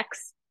with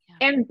sex Yeah.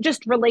 and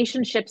just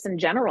relationships in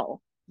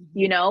general,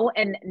 Mhm.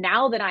 and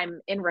now that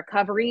I'm in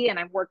recovery and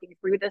I'm working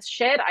through this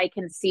shit, I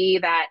can see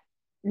that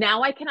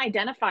now I can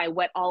identify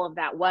what all of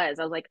that was.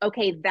 I was like,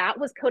 okay, that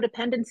was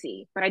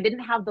codependency, but I didn't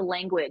have the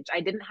language,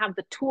 I didn't have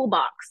the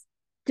toolbox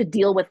to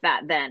deal with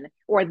that then,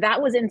 or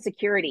that was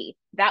insecurity,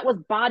 that was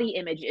body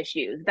image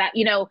issues, that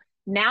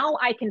now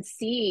I can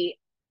see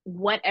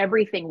what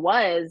everything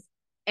was.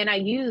 And I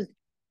used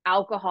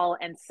alcohol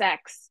and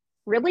sex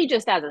really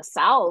just as a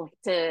salve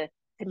to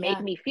to make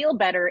Yeah. me feel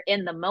better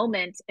in the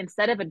moment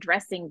instead of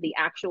addressing the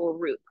actual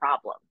root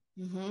problem.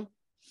 Mm-hmm.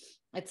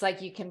 It's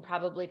like you can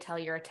probably tell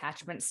your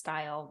attachment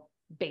style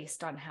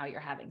based on how you're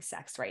having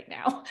sex right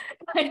now.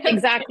 Kind of thing.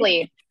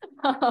 Exactly.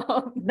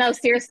 No,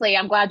 seriously,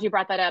 I'm glad you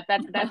brought that up.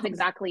 That's Um,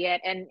 exactly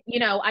it. And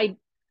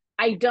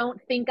I don't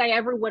think I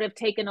ever would have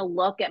taken a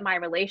look at my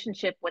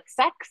relationship with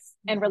sex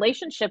and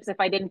relationships if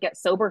I didn't get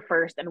sober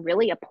first and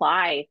really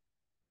apply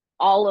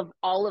all of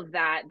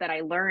that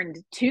I learned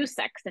to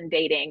sex and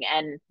dating.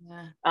 And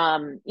yeah.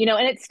 and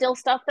it's still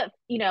stuff that,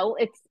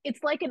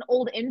 it's like an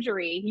old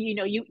injury.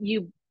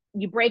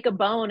 You break a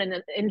bone and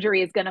the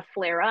injury is going to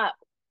flare up.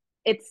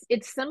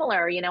 It's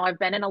similar. I've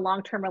been in a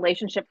long-term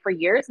relationship for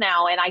years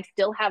now, and I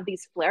still have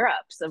these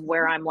flare-ups of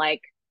where I'm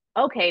like,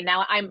 okay,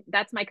 now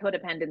that's my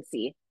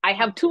codependency. I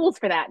have tools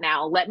for that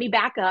now. Let me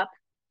back up.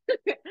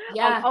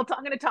 Yeah. I'm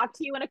going to talk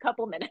to you in a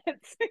couple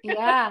minutes.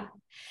 Yeah.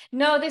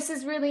 No, this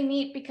is really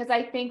neat because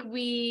I think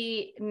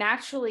we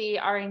naturally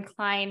are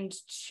inclined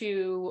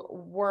to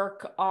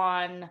work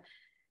on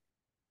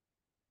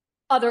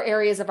other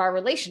areas of our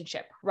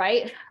relationship,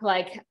 right?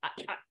 Like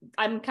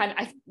I'm kind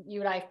of,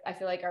 you and I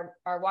feel like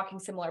are walking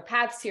similar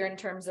paths here in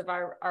terms of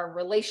our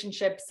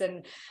relationships.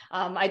 And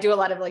I do a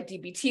lot of like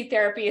DBT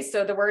therapy.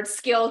 So the word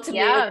skill to me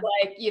is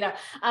Yeah.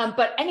 like,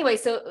 but anyway,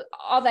 so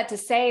all that to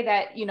say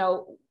that,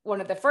 one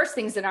of the first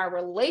things in our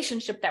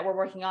relationship that we're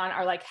working on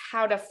are like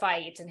how to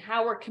fight and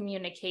how we're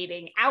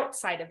communicating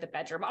outside of the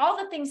bedroom, all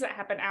the things that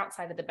happen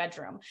outside of the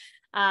bedroom.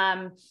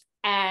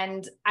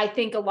 And I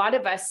think a lot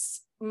of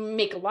us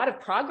make a lot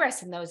of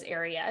progress in those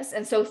areas.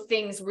 And so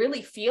things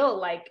really feel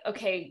like,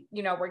 okay,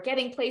 we're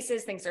getting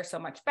places, things are so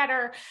much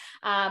better.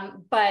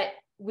 But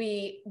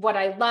what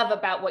I love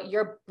about what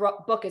your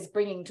book is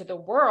bringing to the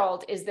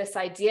world is this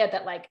idea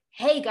that like,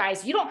 hey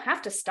guys, you don't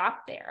have to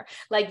stop there.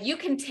 Like you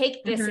can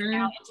take this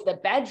now into the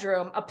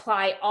bedroom,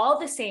 apply all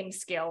the same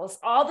skills,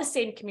 all the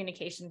same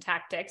communication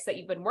tactics that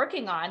you've been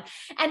working on.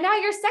 And now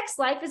your sex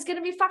life is going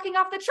to be fucking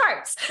off the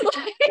charts.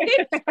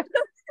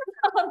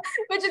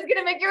 Which is going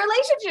to make your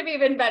relationship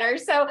even better.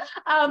 So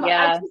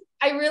Yeah.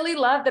 I really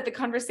love that the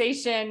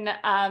conversation,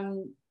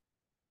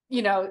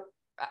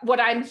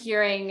 what I'm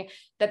hearing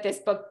that this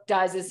book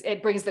does is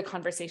it brings the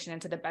conversation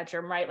into the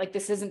bedroom, right? Like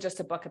this isn't just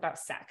a book about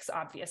sex,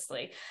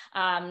 obviously.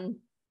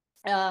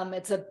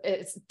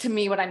 It's to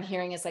me, what I'm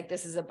hearing is like,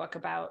 this is a book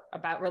about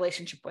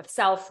relationship with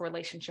self,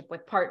 relationship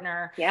with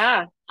partner.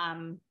 Yeah.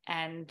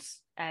 And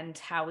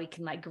how we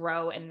can like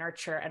grow and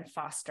nurture and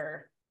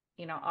foster,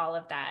 all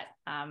of that.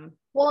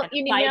 Well,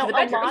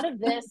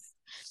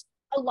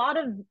 a lot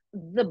of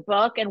the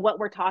book and what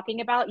we're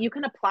talking about, you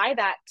can apply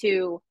that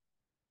to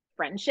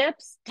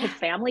friendships, to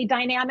family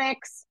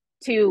dynamics,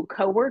 to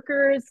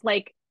coworkers.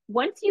 Like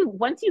once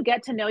you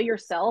get to know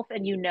yourself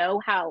and you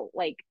know how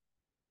like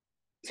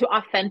to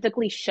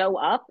authentically show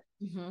up,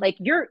 like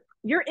your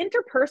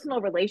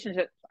interpersonal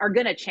relationships are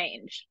going to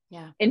change.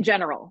 Yeah. In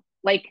general.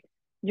 Like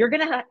you're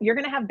going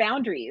to have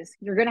boundaries.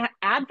 You're going to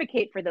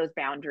advocate for those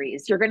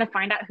boundaries. You're going to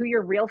find out who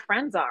your real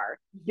friends are.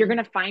 You're going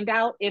to find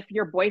out if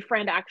your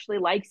boyfriend actually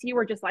likes you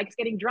or just likes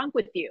getting drunk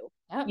with you.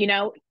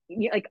 Yep.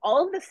 Like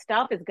all of this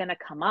stuff is going to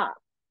come up.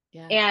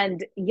 Yeah.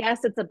 And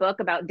yes, it's a book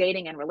about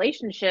dating and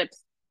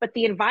relationships, but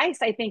the advice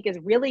I think is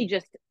really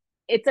just,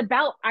 it's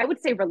about, I would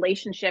say,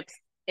 relationships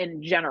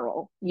in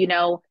general.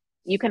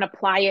 You can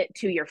apply it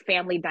to your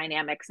family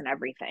dynamics and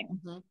everything.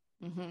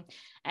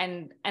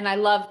 And I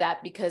love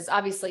that because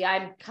obviously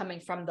I'm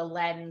coming from the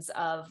lens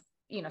of,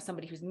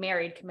 somebody who's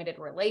married, committed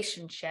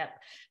relationship.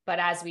 But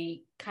as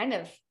we kind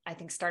of, I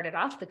think, started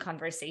off the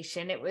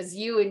conversation, it was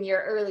you in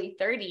your early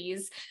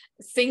 30s,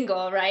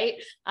 single, right?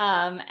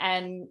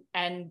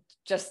 And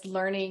just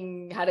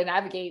learning how to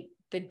navigate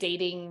the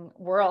dating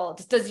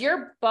world. Does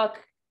your book,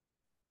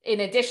 in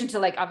addition to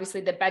like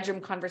obviously the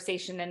bedroom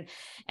conversation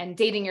and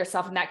dating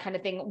yourself and that kind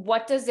of thing,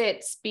 what does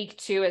it speak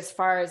to as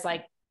far as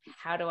like,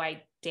 how do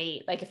I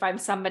date? Like if I'm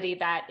somebody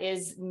that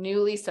is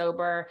newly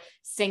sober,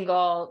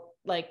 single,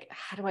 like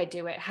how do I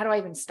do it? How do I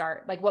even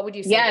start? Like what would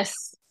you say?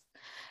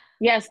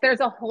 Yes, there's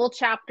a whole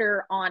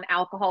chapter on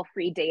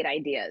alcohol-free date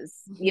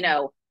ideas.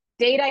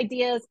 Date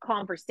ideas,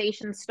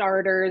 conversation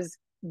starters,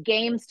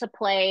 games to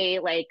play.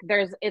 Like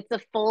it's a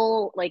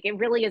full, like it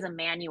really is a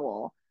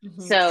manual.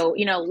 So,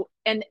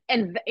 and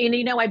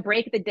I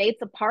break the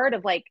dates apart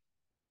of like,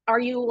 are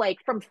you like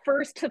from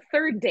first to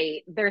third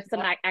date? There's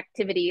some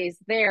activities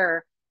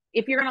there.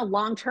 If you're in a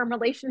long-term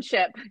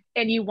relationship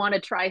and you want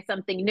to try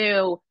something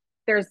new,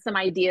 there's some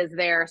ideas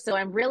there. So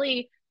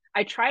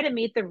I try to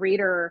meet the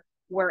reader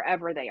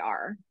wherever they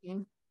are.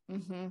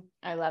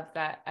 I love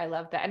that.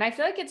 And I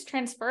feel like it's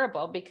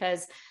transferable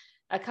because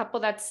a couple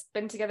that's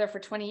been together for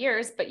 20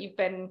 years, but you've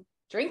been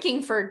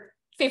drinking for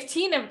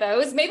 15 of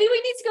those, maybe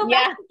we need to go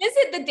back and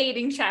visit the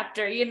dating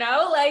chapter,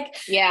 like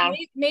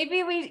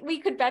maybe we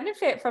could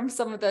benefit from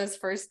some of those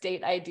first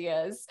date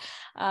ideas,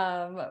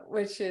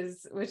 which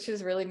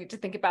is really neat to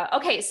think about.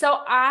 Okay. So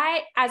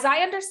as I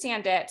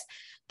understand it,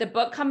 the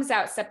book comes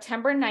out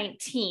September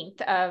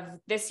 19th of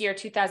this year,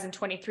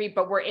 2023,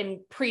 but we're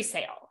in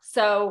pre-sale.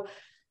 So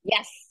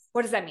yes.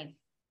 What does that mean?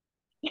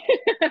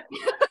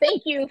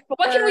 Thank you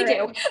What can we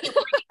for do?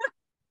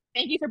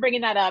 thank you for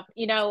bringing that up.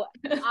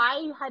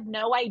 I had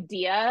no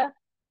idea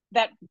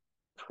that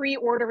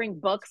pre-ordering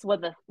books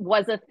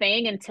was a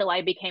thing until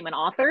I became an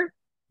author.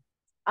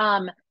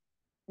 Um,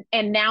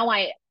 and now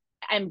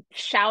I'm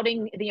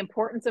shouting the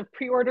importance of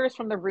pre-orders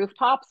from the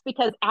rooftops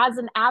because as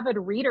an avid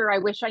reader, I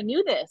wish I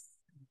knew this.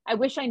 I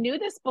wish I knew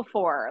this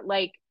before.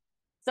 Like,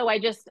 so I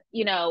just,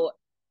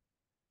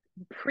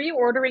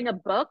 pre-ordering a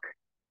book,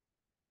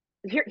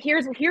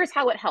 here's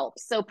how it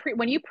helps. So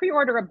when you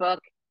pre-order a book,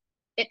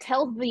 it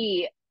tells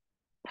the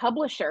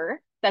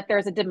publisher that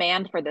there's a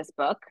demand for this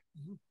book.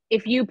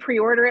 If you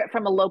pre-order it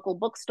from a local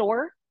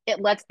bookstore, it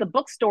lets the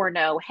bookstore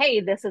know, hey,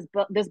 this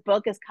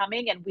book is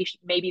coming, and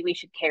maybe we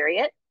should carry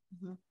it.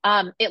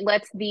 It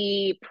lets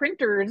the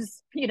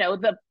printers,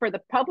 for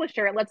the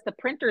publisher, it lets the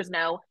printers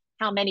know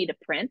how many to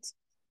print.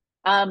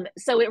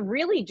 So it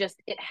really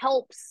it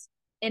helps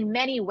in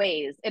many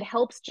ways. It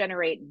helps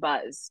generate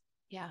buzz.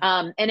 Yeah.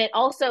 And it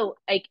also,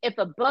 like, if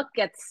a book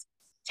gets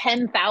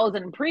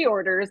 10,000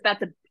 pre-orders,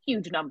 that's a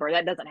huge number.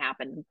 That doesn't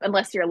happen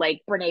unless you're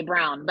like Brene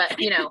Brown. But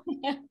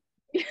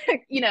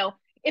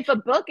if a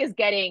book is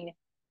getting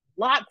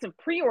lots of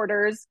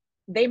pre-orders,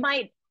 they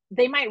might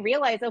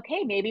realize,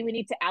 okay, maybe we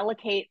need to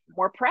allocate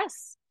more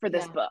press for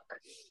this book.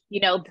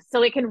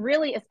 So it can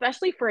really,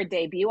 especially for a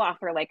debut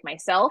author like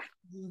myself,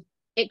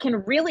 it can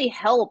really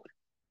help.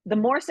 The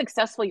more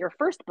successful your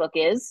first book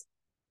is,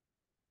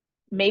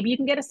 maybe you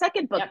can get a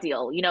second book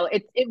deal.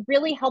 It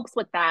really helps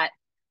with that.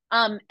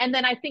 And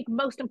then I think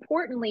most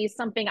importantly,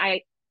 something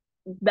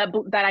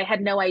that I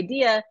had no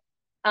idea,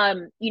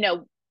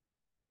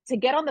 to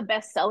get on the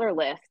bestseller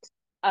list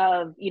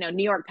of,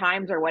 New York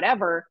Times or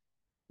whatever,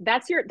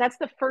 that's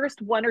the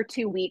first 1 or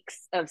 2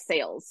 weeks of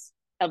sales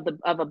of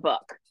a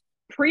book.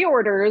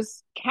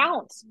 Pre-orders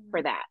count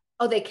for that.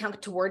 Oh, they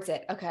count towards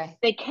it. Okay.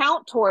 They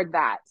count toward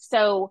that.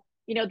 So,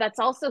 that's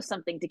also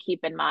something to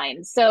keep in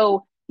mind.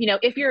 So,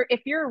 if you're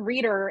a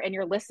reader and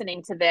you're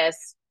listening to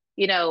this,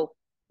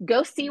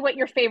 go see what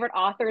your favorite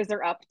authors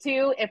are up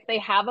to. If they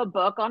have a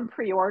book on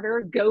pre-order,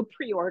 go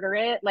pre-order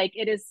it. Like,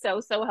 it is so,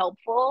 so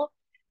helpful.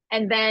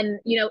 And then,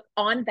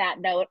 on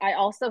that note, I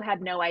also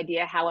had no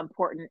idea how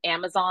important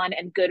Amazon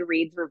and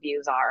Goodreads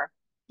reviews are.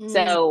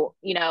 So,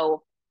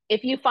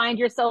 if you find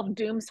yourself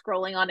doom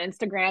scrolling on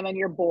Instagram and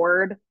you're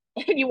bored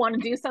and you want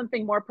to do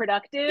something more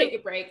productive, take a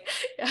break.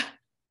 Yeah.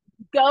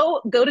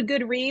 Go to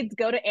Goodreads,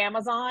 go to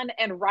Amazon,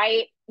 and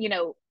rate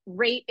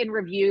and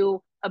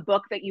review a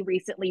book that you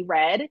recently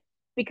read,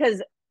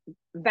 because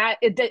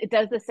it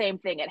does the same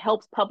thing. It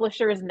helps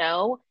publishers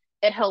know.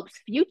 It helps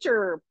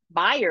future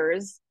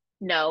buyers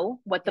know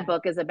what the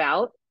book is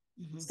about.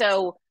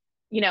 So,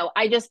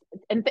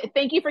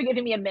 thank you for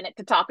giving me a minute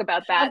to talk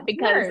about that,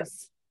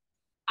 because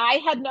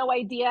I had no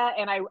idea,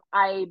 and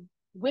I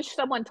wish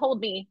someone told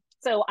me.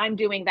 So I'm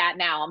doing that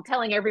now. I'm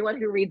telling everyone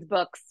who reads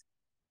books,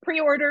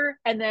 pre-order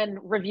and then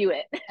review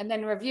it. And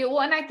then review.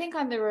 Well, and I think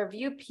on the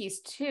review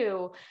piece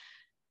too,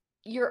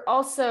 you're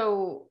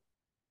also,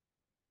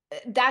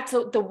 that's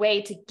the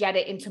way to get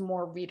it into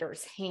more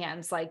readers'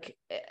 hands. Like,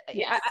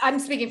 yes. I'm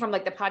speaking from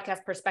like the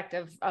podcast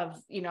perspective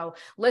of,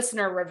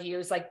 listener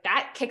reviews, like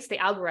that kicks the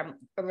algorithm.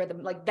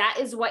 Like that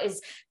is what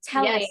is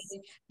telling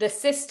the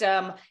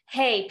system,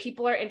 hey,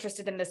 people are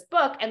interested in this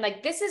book. And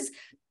like, this,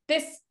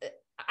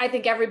 I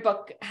think every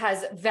book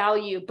has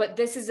value, but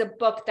this is a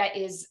book that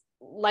is,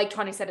 like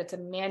Tawny said, it's a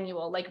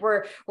manual. Like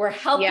we're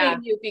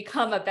helping you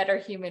become a better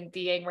human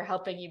being. We're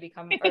helping you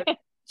become,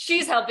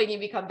 she's helping you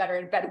become better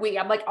in bed.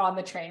 I'm like on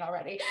the train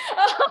already.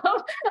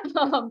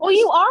 Well,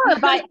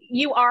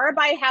 you are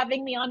by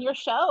having me on your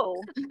show,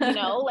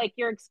 like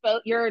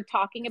you're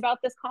talking about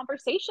this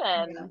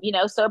conversation,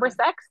 sober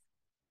sex.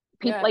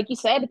 People, like you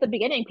said at the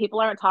beginning, people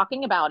aren't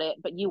talking about it,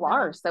 but you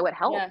are, so it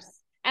helps. Yes.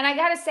 And I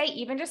got to say,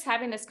 even just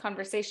having this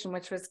conversation,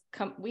 which was,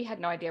 we had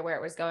no idea where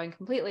it was going,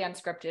 completely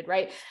unscripted,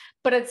 right?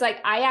 But it's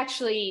like,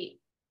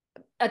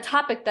 a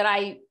topic that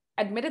I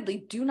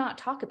admittedly do not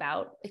talk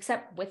about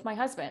except with my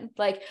husband,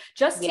 like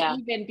just to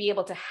even be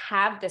able to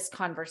have this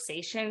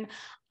conversation,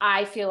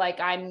 I feel like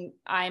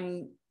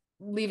I'm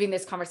leaving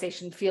this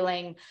conversation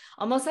feeling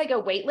almost like a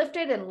weight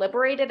lifted and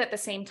liberated at the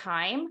same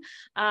time,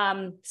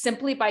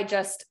 simply by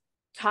just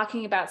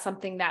talking about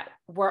something that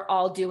we're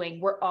all doing,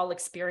 we're all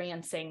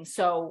experiencing.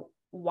 So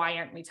why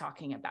aren't we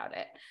talking about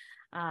it?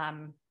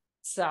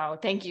 So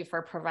thank you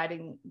for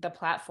providing the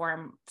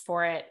platform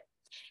for it.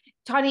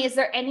 Tawny, is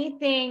there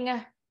anything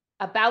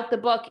about the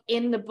book,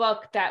 in the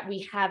book, that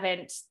we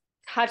haven't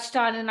touched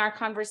on in our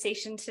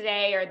conversation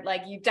today, or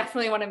like you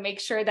definitely want to make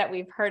sure that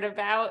we've heard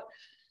about?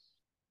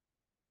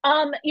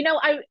 I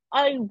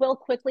will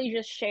quickly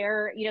just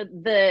share,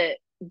 the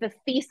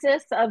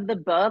thesis of the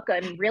book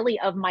and really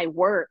of my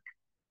work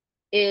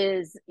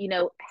is,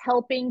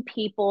 helping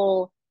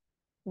people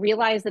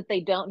realize that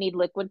they don't need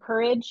liquid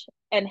courage,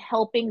 and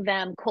helping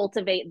them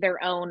cultivate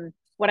their own,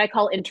 what I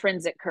call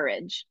intrinsic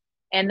courage.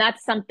 And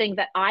that's something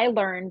that I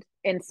learned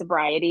in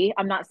sobriety.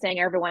 I'm not saying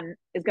everyone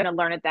is going to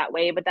learn it that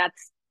way, but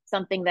that's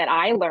something that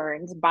I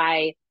learned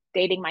by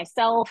dating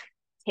myself,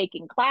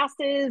 taking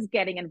classes,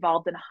 getting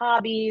involved in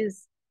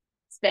hobbies,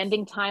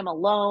 spending time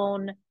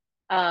alone,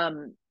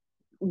 um,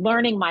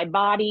 learning my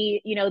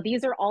body.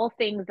 These are all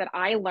things that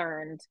I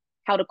learned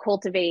how to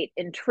cultivate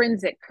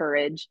intrinsic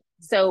courage.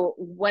 So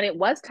when it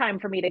was time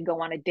for me to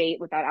go on a date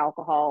without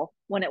alcohol,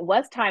 when it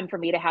was time for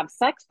me to have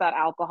sex without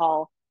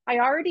alcohol, I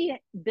already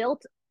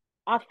built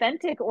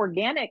authentic,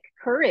 organic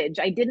courage.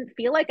 I didn't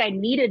feel like I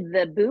needed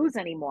the booze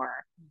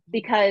anymore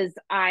because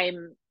I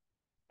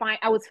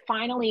was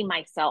finally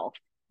myself,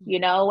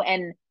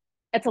 and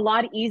it's a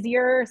lot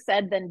easier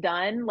said than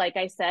done. Like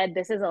I said,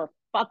 this is a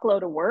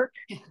fuckload of work.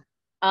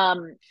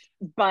 Um,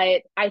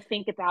 but I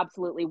think it's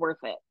absolutely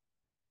worth it.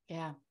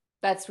 Yeah,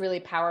 that's really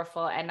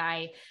powerful. And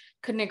I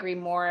couldn't agree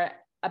more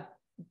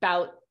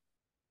about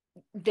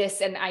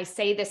this. And I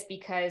say this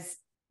because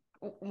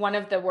one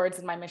of the words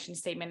in my mission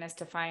statement is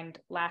to find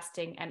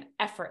lasting and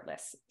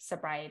effortless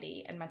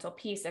sobriety and mental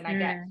peace. And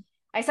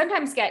I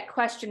sometimes get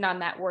questioned on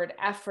that word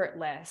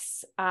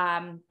effortless,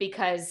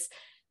 because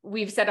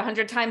we've said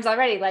 100 times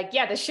already, like,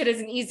 yeah, this shit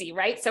isn't easy,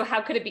 right? So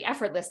how could it be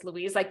effortless,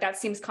 Louise? Like, that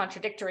seems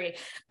contradictory.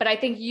 But I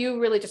think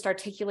you really just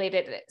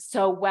articulated it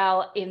so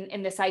well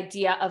in this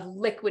idea of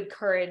liquid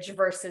courage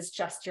versus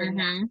just your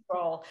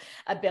natural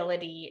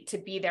ability to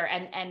be there.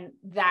 And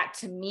that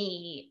to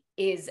me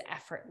is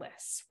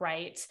effortless,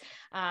 right?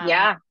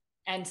 Yeah.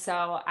 And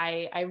so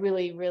I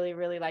really, really,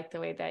 really like the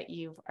way that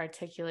you've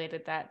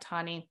articulated that,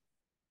 Tawny.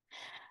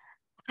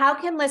 How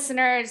can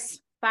listeners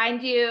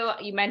find you?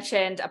 You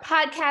mentioned a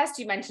podcast,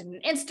 you mentioned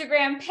an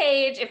Instagram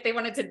page, if they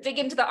wanted to dig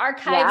into the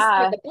archives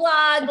for the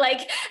blog,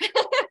 like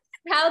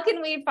how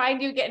can we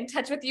find you, get in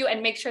touch with you,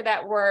 and make sure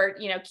that we're,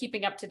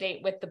 keeping up to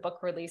date with the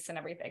book release and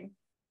everything?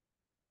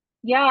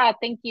 Yeah,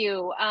 thank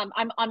you.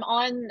 I'm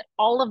on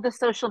all of the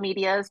social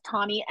medias,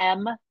 Tawny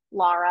M.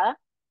 Lara.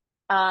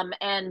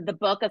 And the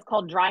book is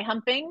called Dry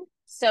Humping.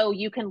 So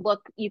you can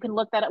look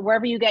that up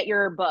wherever you get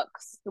your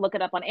books. Look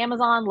it up on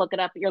Amazon, look it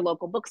up at your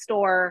local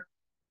bookstore.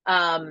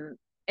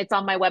 It's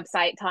on my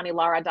website,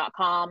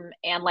 tawnylara.com.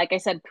 And like I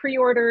said,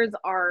 pre-orders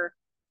are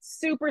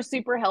super,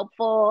 super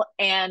helpful.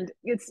 And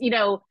it's,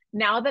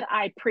 now that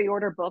I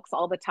pre-order books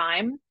all the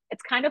time,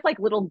 it's kind of like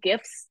little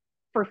gifts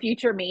for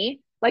future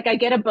me. Like I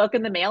get a book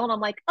in the mail and I'm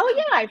like, oh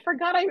yeah, I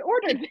forgot I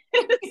ordered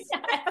this.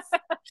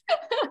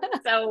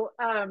 So,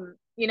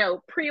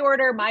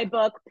 pre-order my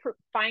book,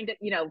 find it,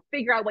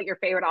 figure out what your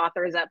favorite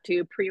author is up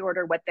to,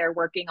 pre-order what they're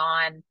working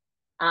on.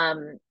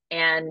 And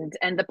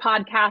the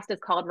podcast is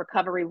called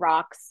Recovery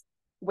Rocks,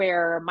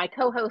 where my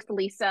co-host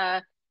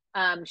Lisa,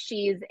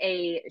 she's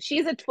a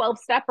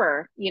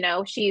 12-stepper,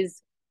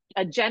 she's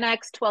a Gen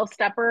X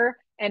 12-stepper,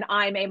 and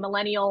I'm a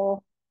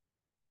millennial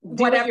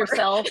do it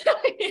yourself.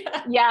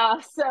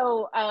 Yeah.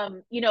 So,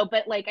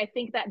 but like, I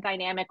think that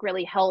dynamic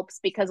really helps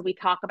because we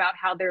talk about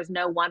how there's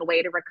no one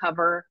way to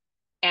recover.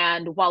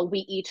 And while we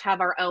each have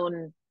our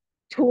own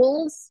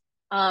tools,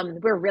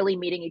 we're really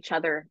meeting each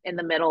other in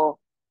the middle,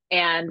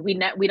 and we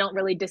don't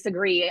really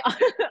disagree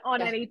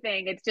on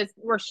anything. It's just,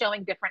 we're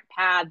showing different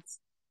paths.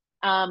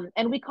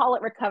 And we call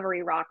it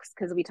Recovery Rocks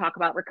because we talk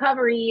about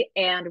recovery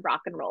and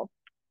rock and roll.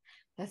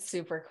 That's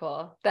super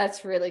cool.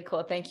 That's really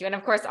cool. Thank you. And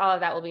of course, all of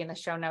that will be in the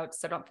show notes.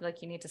 So don't feel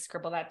like you need to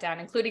scribble that down,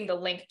 including the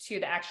link to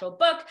the actual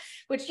book,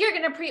 which you're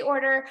going to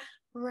pre-order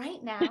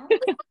right now.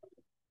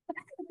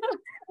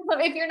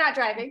 If you're not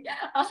driving.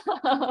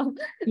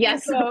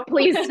 Yes, so,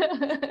 please.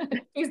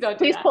 Please don't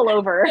do please that. Pull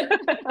over.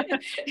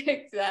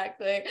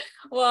 Exactly.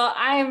 Well,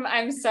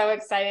 I'm so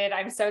excited.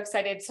 I'm so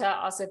excited to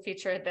also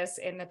feature this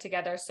in the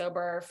Together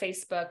Sober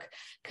Facebook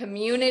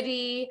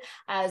community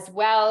as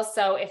well.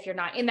 So if you're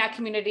not in that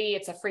community,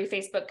 it's a free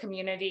Facebook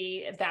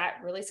community that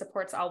really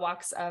supports all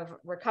walks of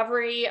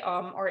recovery,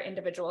 or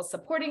individuals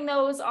supporting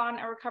those on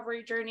a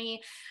recovery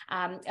journey,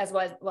 as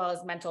well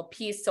as mental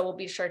peace. So we'll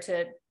be sure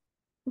to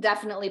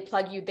definitely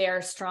plug you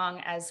there strong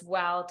as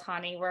well,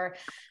 Tawny.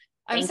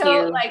 I'm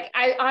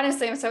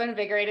so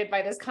invigorated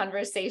by this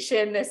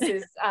conversation. This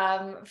is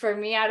for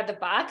me out of the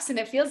box, and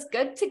it feels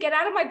good to get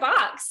out of my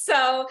box.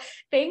 So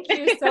thank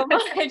you so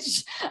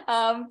much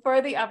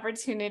for the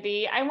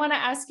opportunity. I want to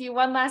ask you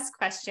one last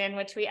question,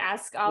 which we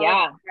ask all of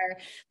our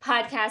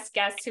podcast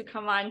guests who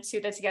come on to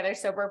the Together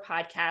Sober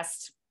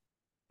podcast.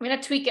 I'm going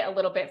to tweak it a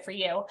little bit for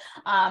you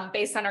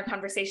based on our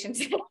conversation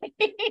today,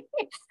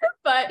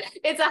 but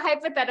it's a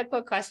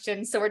hypothetical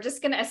question. So we're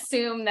just going to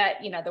assume that,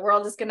 the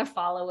world is going to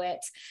follow it.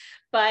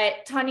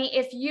 But Tawny,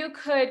 if you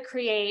could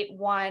create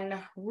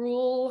one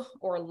rule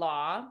or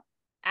law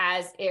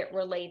as it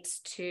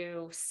relates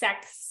to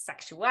sex,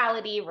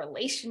 sexuality,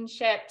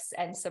 relationships,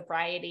 and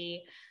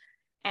sobriety,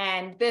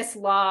 and this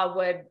law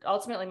would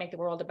ultimately make the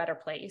world a better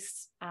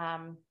place,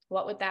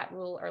 what would that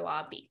rule or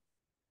law be?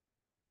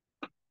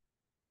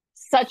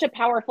 Such a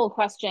powerful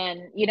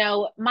question.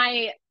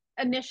 My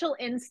initial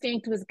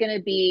instinct was going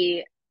to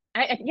be,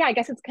 I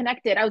guess it's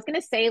connected. I was going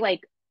to say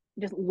like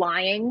just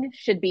lying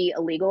should be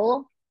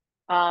illegal.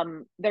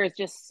 There's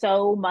just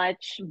so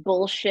much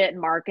bullshit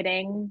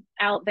marketing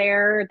out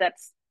there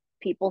that's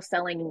people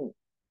selling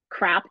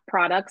crap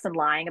products and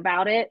lying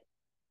about it.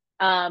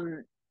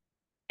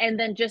 And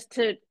then just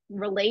to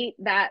relate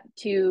that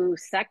to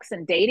sex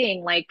and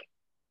dating, like,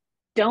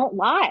 don't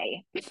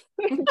lie.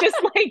 Just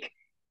like,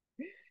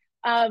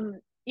 um,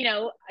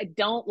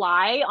 don't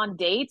lie on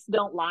dates,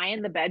 don't lie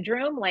in the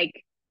bedroom.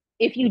 Like,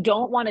 if you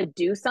don't want to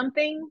do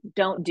something,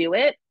 don't do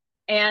it.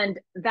 And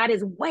that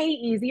is way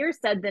easier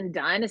said than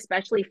done,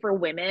 especially for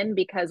women,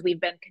 because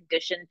we've been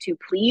conditioned to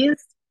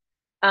please,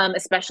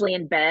 especially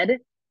in bed.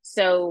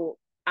 So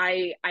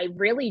I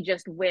really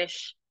just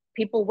wish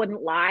people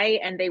wouldn't lie,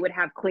 and they would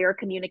have clear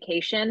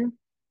communication,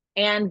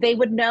 and they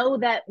would know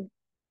that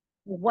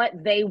what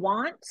they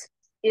want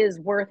is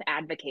worth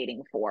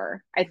advocating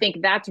for. I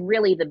think that's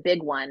really the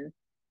big one.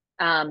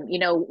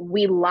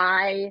 We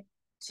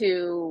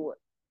to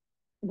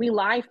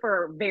lie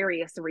for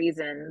various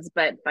reasons,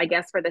 but I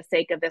guess for the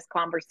sake of this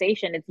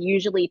conversation, it's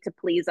usually to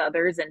please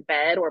others in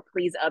bed or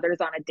please others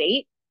on a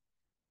date.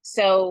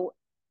 So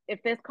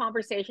if this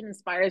conversation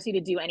inspires you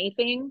to do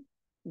anything,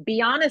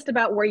 be honest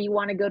about where you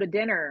want to go to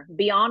dinner.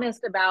 Be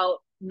honest about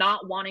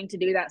not wanting to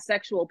do that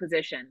sexual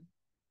position.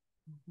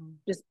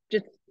 Mm-hmm.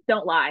 Just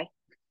don't lie.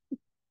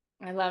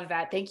 I love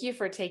that. Thank you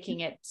for taking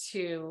it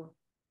to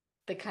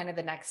the kind of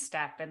the next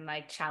step and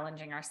like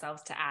challenging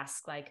ourselves to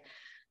ask, like,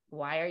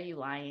 why are you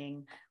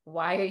lying?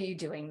 Why are you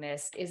doing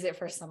this? Is it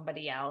for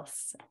somebody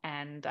else?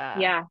 And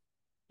yeah.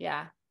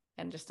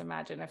 And just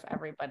imagine if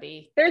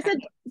everybody there's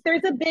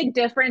a big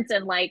difference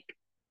in, like,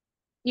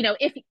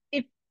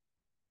 if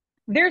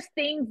there's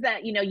things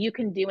that you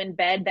can do in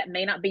bed that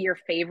may not be your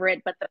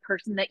favorite, but the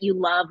person that you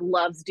love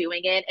loves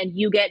doing it and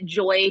you get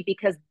joy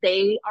because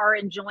they are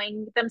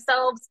enjoying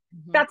themselves.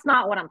 Mm-hmm. That's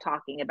not what I'm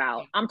talking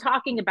about. I'm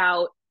talking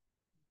about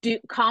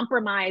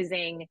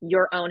compromising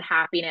your own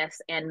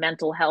happiness and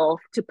mental health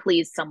to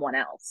please someone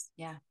else.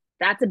 Yeah.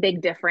 That's a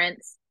big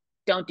difference.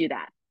 Don't do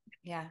that.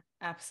 Yeah,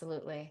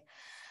 absolutely.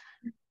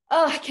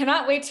 Oh, I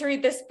cannot wait to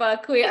read this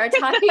book. We are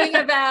talking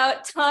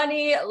about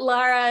Tawny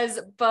Lara's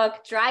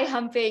book, Dry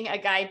Humping, A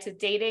Guide to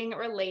Dating,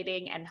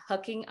 Relating, and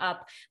Hooking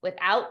Up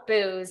Without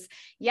Booze.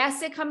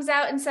 Yes, it comes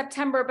out in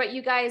September, but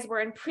you guys,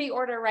 we're in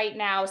pre-order right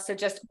now. So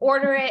just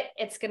order it.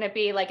 It's going to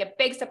be like a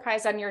big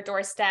surprise on your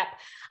doorstep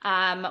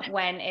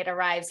when it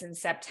arrives in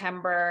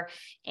September.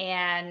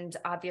 And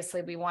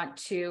obviously we want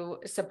to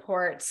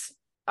support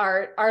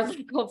our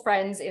local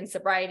friends in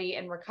sobriety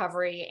and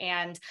recovery.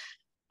 And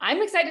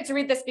I'm excited to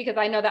read this because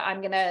I know that I'm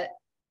going to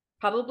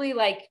probably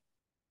like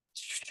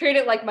treat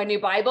it like my new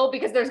Bible,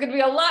 because there's going to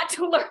be a lot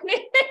to learn in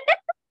it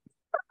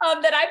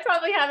that I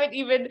probably haven't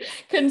even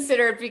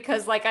considered,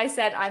 because like I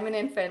said, I'm an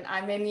infant.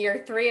 I'm in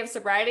year 3 of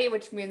sobriety,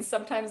 which means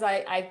sometimes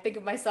I think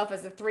of myself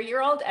as a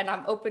 3-year-old, and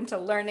I'm open to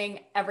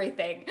learning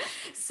everything.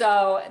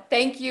 So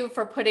thank you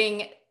for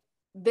putting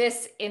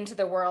this into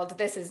the world.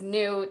 This is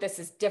new. This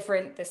is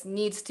different. This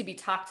needs to be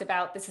talked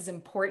about. This is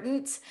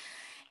important.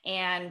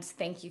 And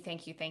thank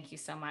you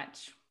so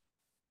much.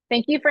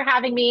 Thank you for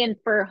having me and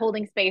for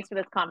holding space for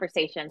this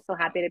conversation. So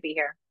happy to be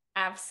here.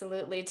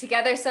 Absolutely.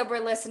 Together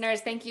Sober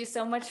listeners, thank you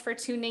so much for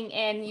tuning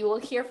in. You will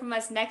hear from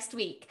us next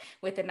week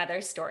with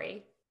another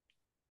story.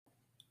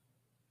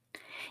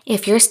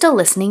 If you're still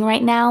listening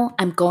right now,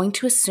 I'm going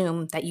to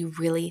assume that you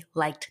really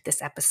liked this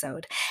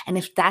episode. And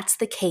if that's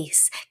the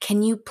case,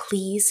 can you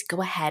please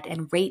go ahead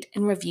and rate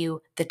and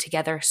review the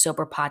Together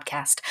Sober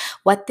podcast?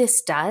 What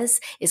this does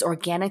is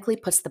organically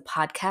puts the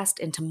podcast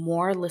into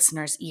more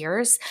listeners'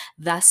 ears,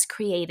 thus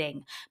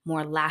creating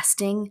more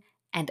lasting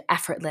and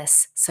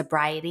effortless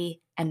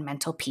sobriety and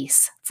mental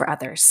peace for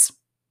others.